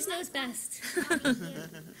always knows best.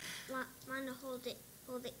 want to hold it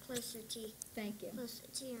closer to you. Thank you. Closer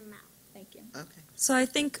to your mouth. Thank you. Okay. So I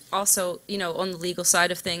think also, on the legal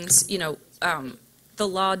side of things, the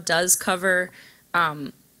law does cover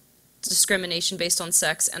discrimination based on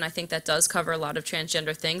sex, and I think that does cover a lot of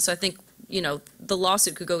transgender things. So I think, the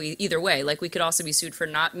lawsuit could go either way. Like, we could also be sued for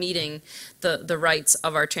not meeting the rights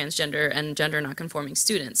of our transgender and gender nonconforming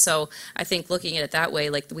students. So I think looking at it that way,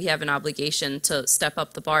 like, we have an obligation to step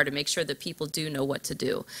up the bar to make sure that people do know what to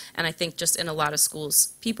do. And I think just in a lot of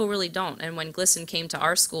schools, people really don't. And when GLSEN came to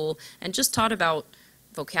our school and just taught about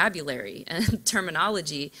vocabulary and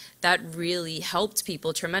terminology, that really helped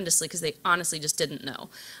people tremendously because they honestly just didn't know.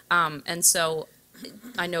 And so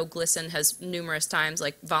I know GLSEN has numerous times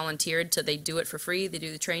volunteered they do it for free, they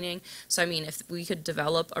do the training. So I mean, if we could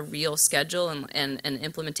develop a real schedule and an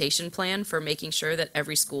implementation plan for making sure that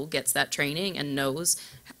every school gets that training and knows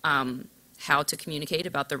how to communicate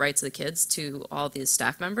about the rights of the kids to all the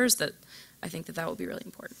staff members, that I think that would be really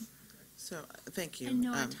important. So, thank you. I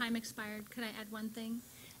know our time expired. Could I add one thing?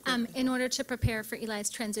 In order to prepare for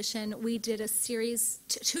Eli's transition, we did a series,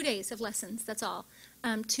 2 days of lessons, that's all.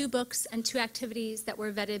 2 books and 2 activities that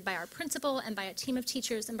were vetted by our principal and by a team of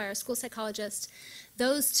teachers and by our school psychologist.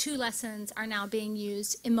 Those 2 lessons are now being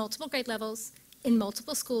used in multiple grade levels, in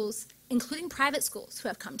multiple schools, including private schools who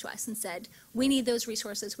have come to us and said, we need those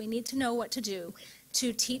resources, we need to know what to do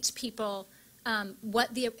to teach people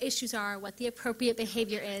what the issues are, what the appropriate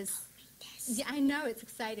behavior is. Yeah, I know, it's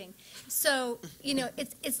exciting. So,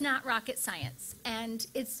 it's not rocket science. And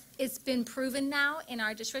it's been proven now in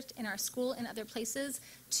our district, in our school, in other places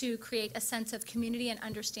to create a sense of community and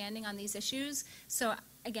understanding on these issues. So,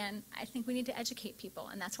 again, I think we need to educate people,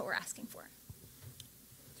 and that's what we're asking for.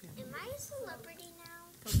 Am I a celebrity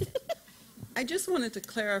now? I just wanted to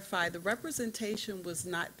clarify, the representation was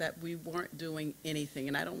not that we weren't doing anything,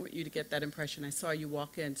 and I don't want you to get that impression. I saw you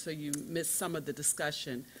walk in, so you missed some of the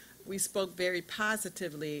discussion. We spoke very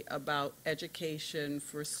positively about education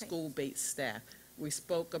for school-based staff. We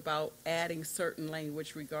spoke about adding certain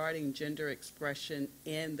language regarding gender expression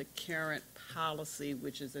in the current policy,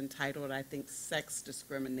 which is entitled, I think, sex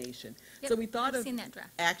discrimination. Yep, So we thought I've of seen that draft.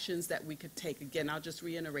 actions that we could take. Again, I'll just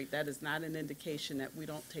reiterate, that is not an indication that we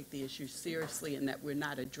don't take the issue seriously and that we're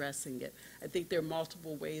not addressing it. I think there are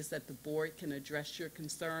multiple ways that the board can address your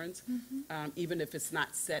concerns, even if it's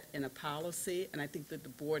not set in a policy. And I think that the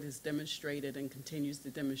board has demonstrated and continues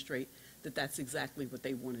to demonstrate that that's exactly what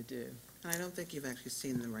they want to do. I don't think you've actually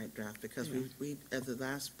seen the right draft, because we, at the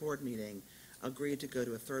last board meeting, agreed to go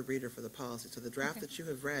to a 3rd reader for the policy. So the draft that you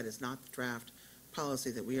have read is not the draft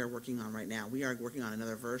policy that we are working on right now. We are working on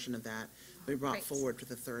another version of that we brought Right. forward to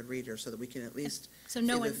the 3rd reader so that we can at least So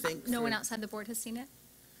no either one, think no one through- outside the board has seen it?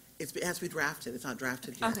 it has to be drafted. It's not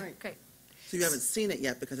drafted yet. Okay, great. So you haven't seen it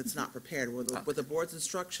yet because it's not prepared. What the board's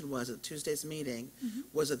instruction was at Tuesday's meeting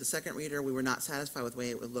was that the 2nd reader, we were not satisfied with the way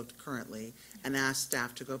it would look currently and asked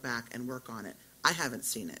staff to go back and work on it. I haven't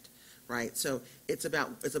seen it, right? So it's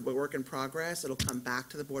a work in progress. It'll come back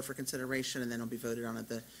to the board for consideration and then it'll be voted on at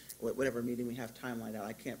the, whatever meeting we have timelined out.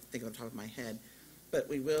 I can't think of the top of my head. But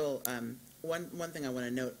we will, one thing I want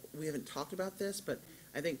to note, we haven't talked about this, but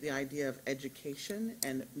I think the idea of education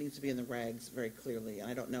and it needs to be in the regs very clearly.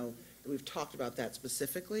 And I don't know that we've talked about that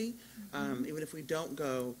specifically. Even if we don't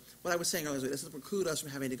go, what I was saying earlier, this doesn't preclude us from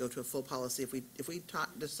having to go to a full policy. If we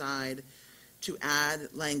decide to add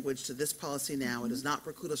language to this policy now, it does not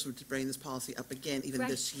preclude us from bringing this policy up again even Right.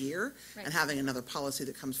 this year Right. and having another policy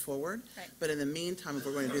that comes forward. Right. But in the meantime, if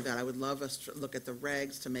we're going to do that, I would love us to look at the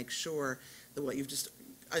regs to make sure that what you've just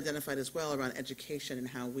identified as well around education and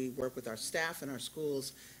how we work with our staff and our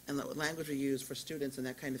schools and what language we use for students and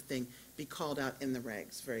that kind of thing be called out in the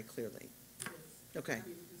regs very clearly. Okay.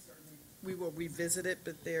 we will revisit it,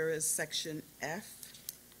 but there is section F,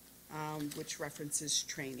 which references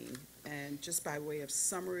training. And just by way of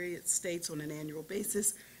summary, it states on an annual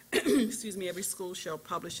basis, excuse me, every school shall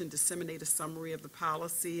publish and disseminate a summary of the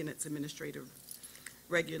policy and its administrative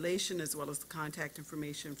regulation, as well as the contact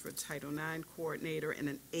information for Title IX coordinator in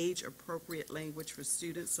an age-appropriate language for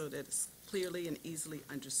students so that it's clearly and easily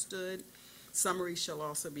understood. Summary shall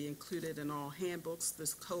also be included in all handbooks,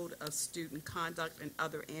 this code of student conduct, and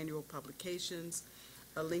other annual publications.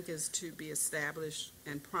 A link is to be established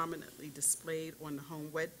and prominently displayed on the home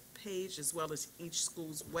web page, as well as each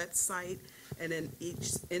school's website, and then each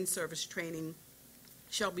in-service training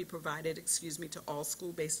shall be provided, to all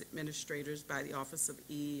school-based administrators by the Office of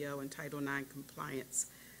EEO and Title IX compliance.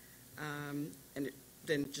 And it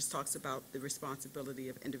then just talks about the responsibility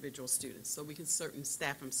of individual students. So we can certain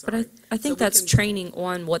staff, I'm sorry. But I think that's training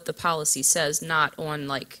on what the policy says, not on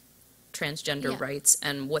like transgender Yeah. rights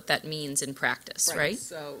and what that means in practice, right?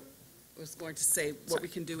 So I was going to say, what we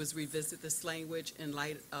can do is revisit this language in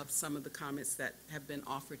light of some of the comments that have been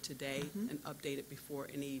offered today and update it before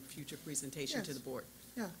any future presentation to Yes. the board.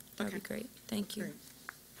 Yeah. That'd be great. Thank you. Great.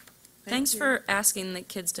 Thanks you. for asking the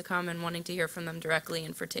kids to come and wanting to hear from them directly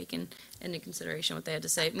and for taking into consideration what they had to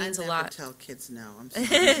say. It means I a never lot. tell kids no. I'm sorry.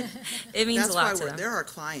 It means That's a lot why to them. they're our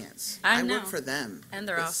clients. I work know. for them. And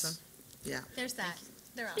they're It's- awesome. Yeah. There's that.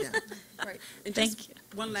 They're Yeah. awesome. Right. And Thank just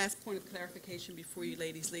one last point of clarification before you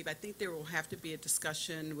ladies leave. I think there will have to be a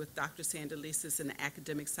discussion with Dr. Sandalisis and the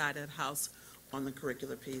academic side of the house On the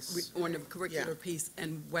curricular piece. on the curricular piece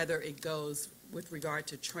and whether it goes with regard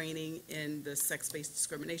to training in the sex-based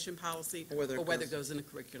discrimination policy Or whether it it goes- goes in the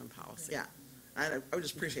curriculum policy. Yeah. I would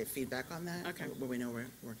just appreciate feedback on that. Okay. When we know we're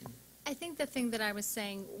working. I think the thing that I was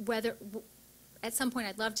saying, at some point,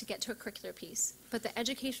 I'd love to get to a curricular piece, but the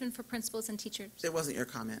education for principals and teachers. It wasn't your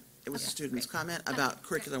comment. It was a Okay, student's great. comment Okay, about great.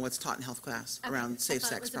 curriculum, what's taught in health class Okay, around safe I thought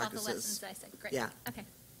sex it was about the lessons practices. that I said. Great. Yeah. Okay.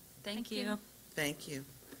 Thank Thank you. you. Thank you.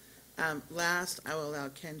 Last, I will allow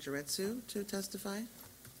Ken Jaretsu to testify.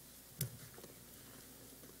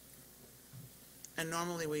 And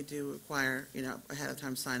normally we do require, ahead of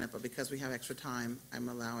time sign up, but because we have extra time, I'm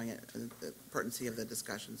allowing it, the pertinency of the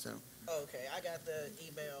discussion, so. Okay, I got the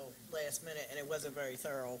email last minute, and it wasn't very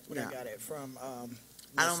thorough when Yeah. I got it from,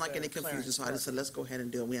 I don't like any Mr. confusion, Clarence so I just said, let's go ahead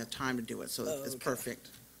and do it. We have time to do it, so Oh, it's okay. perfect.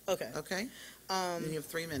 Okay. Okay? And you have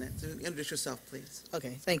 3 minutes. Introduce yourself, please.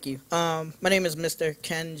 Okay, thank you. My name is Mr.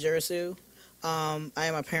 Ken Jerisu. I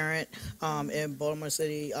am a parent in Baltimore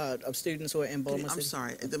City, of students who are in Baltimore I'm City.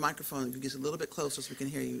 sorry, the microphone, if you get a little bit closer so we can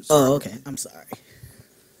hear you. Oh, okay, I'm sorry.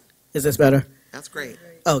 Is this better? That's great.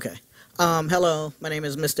 Okay. Hello, my name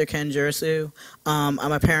is Mr. Ken Jerisu. I'm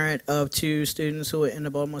a parent of 2 students who are in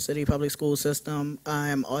the Baltimore City public school system.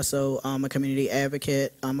 I'm also a community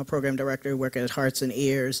advocate. I'm a program director working at Hearts and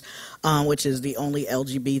Ears, which is the only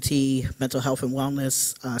LGBT mental health and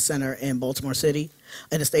wellness center in Baltimore City,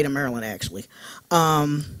 in the state of Maryland, actually.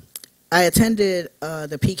 I attended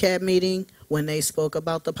the PCAB meeting when they spoke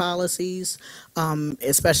about the policies,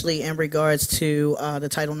 especially in regards to the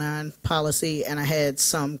Title IX policy, and I had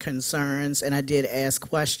some concerns, and I did ask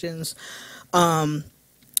questions. One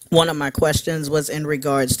of my questions was in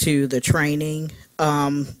regards to the training,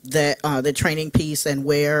 the training piece and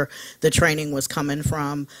where the training was coming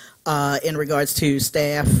from in regards to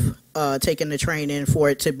staff taking the training for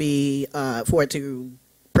it to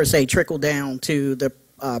per se trickle down to the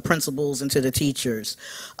principals and to the teachers,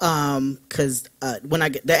 because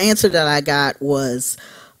the answer that I got was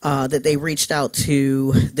that they reached out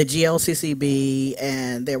to the GLCCB,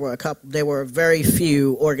 and there were very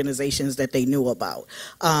few organizations that they knew about,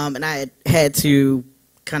 and I had to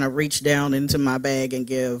kind of reach down into my bag and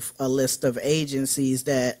give a list of agencies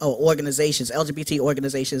organizations, LGBT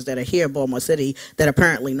organizations that are here in Baltimore City that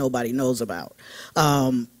apparently nobody knows about.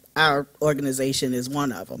 Our organization is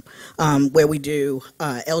one of them, where we do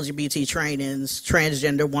LGBT trainings,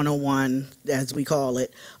 Transgender 101, as we call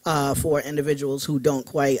it, for individuals who don't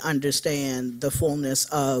quite understand the fullness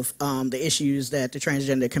of the issues that the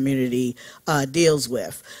transgender community deals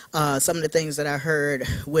with. Some of the things that I heard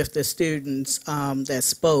with the students that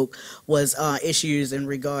spoke was issues in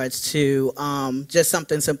regards to just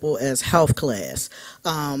something simple as health class,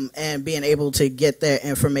 and being able to get their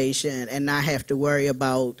information and not have to worry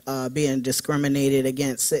about being discriminated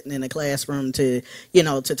against sitting in a classroom to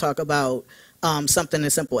talk about something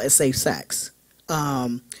as simple as safe sex.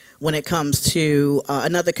 When it comes to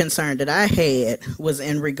another concern that I had was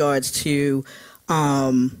in regards to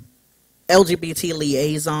LGBT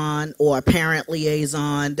liaison or a parent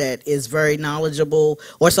liaison that is very knowledgeable,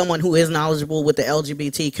 or someone who is knowledgeable with the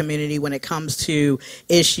LGBT community when it comes to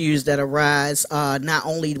issues that arise not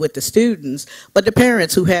only with the students, but the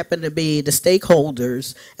parents who happen to be the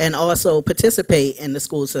stakeholders and also participate in the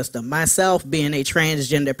school system. Myself being a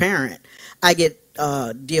transgender parent, I get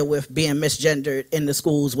deal with being misgendered in the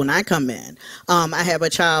schools when I come in. I have a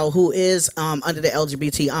child who is under the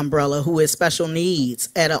LGBT umbrella who is special needs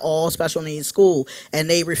at an all special needs school, and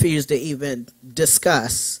they refuse to even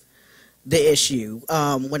discuss the issue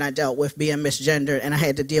when I dealt with being misgendered, and I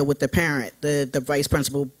had to deal with the parent. The vice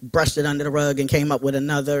principal brushed it under the rug and came up with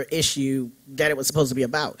another issue that it was supposed to be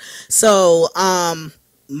about. So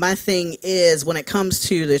my thing is, when it comes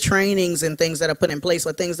to the trainings and things that are put in place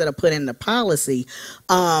or things that are put in the policy,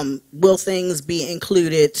 will things be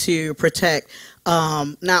included to protect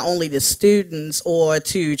not only the students or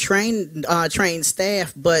to train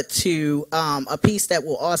staff, but to a piece that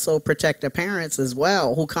will also protect the parents as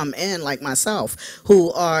well, who come in like myself,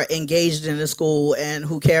 who are engaged in the school and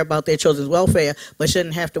who care about their children's welfare, but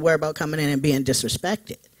shouldn't have to worry about coming in and being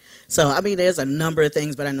disrespected. So, I mean, there's a number of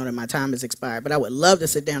things, but I know that my time has expired. But I would love to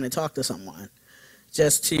sit down and talk to someone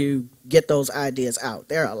just to get those ideas out.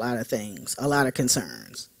 There are a lot of things, a lot of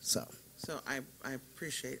concerns. So I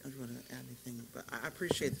appreciate, I don't want to add anything, but I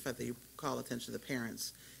appreciate the fact that you call attention to the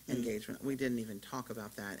parents' engagement. We didn't even talk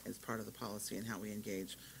about that as part of the policy and how we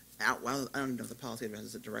engage. Well, I don't know if the policy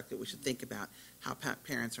addresses it directly. We should think about how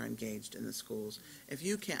parents are engaged in the schools. If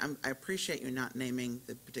you can, I appreciate you not naming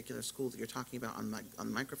the particular school that you're talking about on the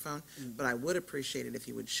microphone, but I would appreciate it if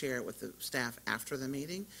you would share it with the staff after the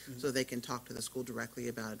meeting so they can talk to the school directly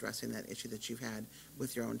about addressing that issue that you've had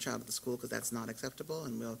with your own child at the school, because that's not acceptable,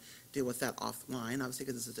 and we'll deal with that offline, obviously,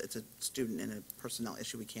 because it's a student and a personnel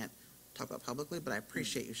issue we can't talk about publicly, but I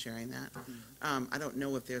appreciate you sharing that. I don't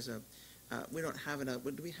know if there's we don't have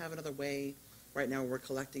do we have another way right now we're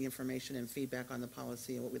collecting information and feedback on the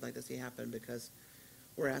policy and what we'd like to see happen, because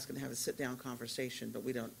we're asking to have a sit-down conversation, but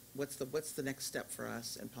we don't, what's the next step for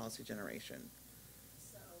us in policy generation?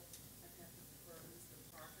 So, I have to defer to Mr.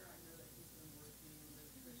 Parker. I know that he's been working with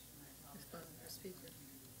Christian.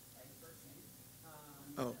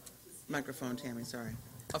 Oh, microphone, Tammy, sorry.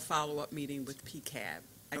 A follow-up meeting with PCAB.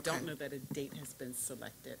 I Okay. don't know that a date has been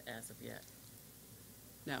selected as of yet.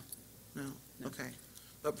 No. No? Okay.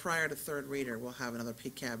 But prior to third reader, we'll have another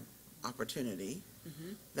PCAB opportunity.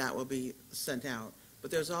 That will be sent out.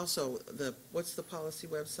 But there's also what's the policy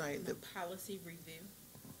website? The policy review.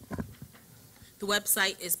 The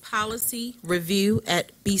website is policy review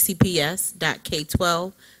at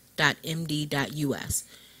bcps.k12.md.us.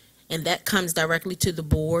 And that comes directly to the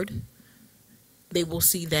board. They will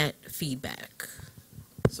see that feedback.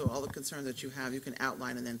 So all the concerns that you have, you can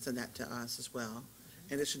outline and then send that to us as well,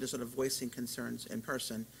 in addition to sort of voicing concerns in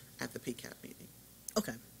person at the PCAP meeting.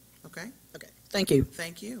 Okay. Okay? Okay. Thank you.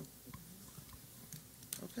 Thank you.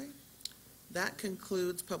 Okay. That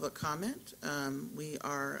concludes public comment. We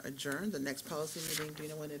are adjourned. The next policy meeting, do you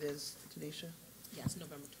know when it is, Tanisha? Yes,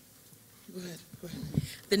 November. Go ahead.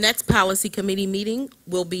 The next policy committee meeting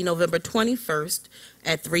will be November 21st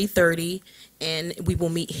at 3:30, and we will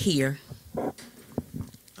meet here.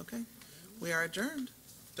 Okay. We are adjourned.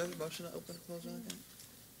 Do I have a motion to open, close, or anything?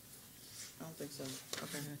 I don't think so.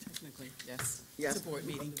 Okay. Technically, yes. Yes. It's a board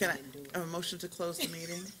meeting. Can I have a motion to close the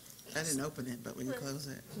meeting? I didn't open it, but we can close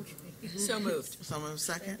it. So moved. So moved,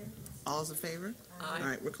 second. All's in favor? Aye. All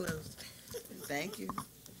right, we're closed. Thank you.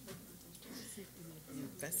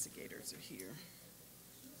 Investigators are here.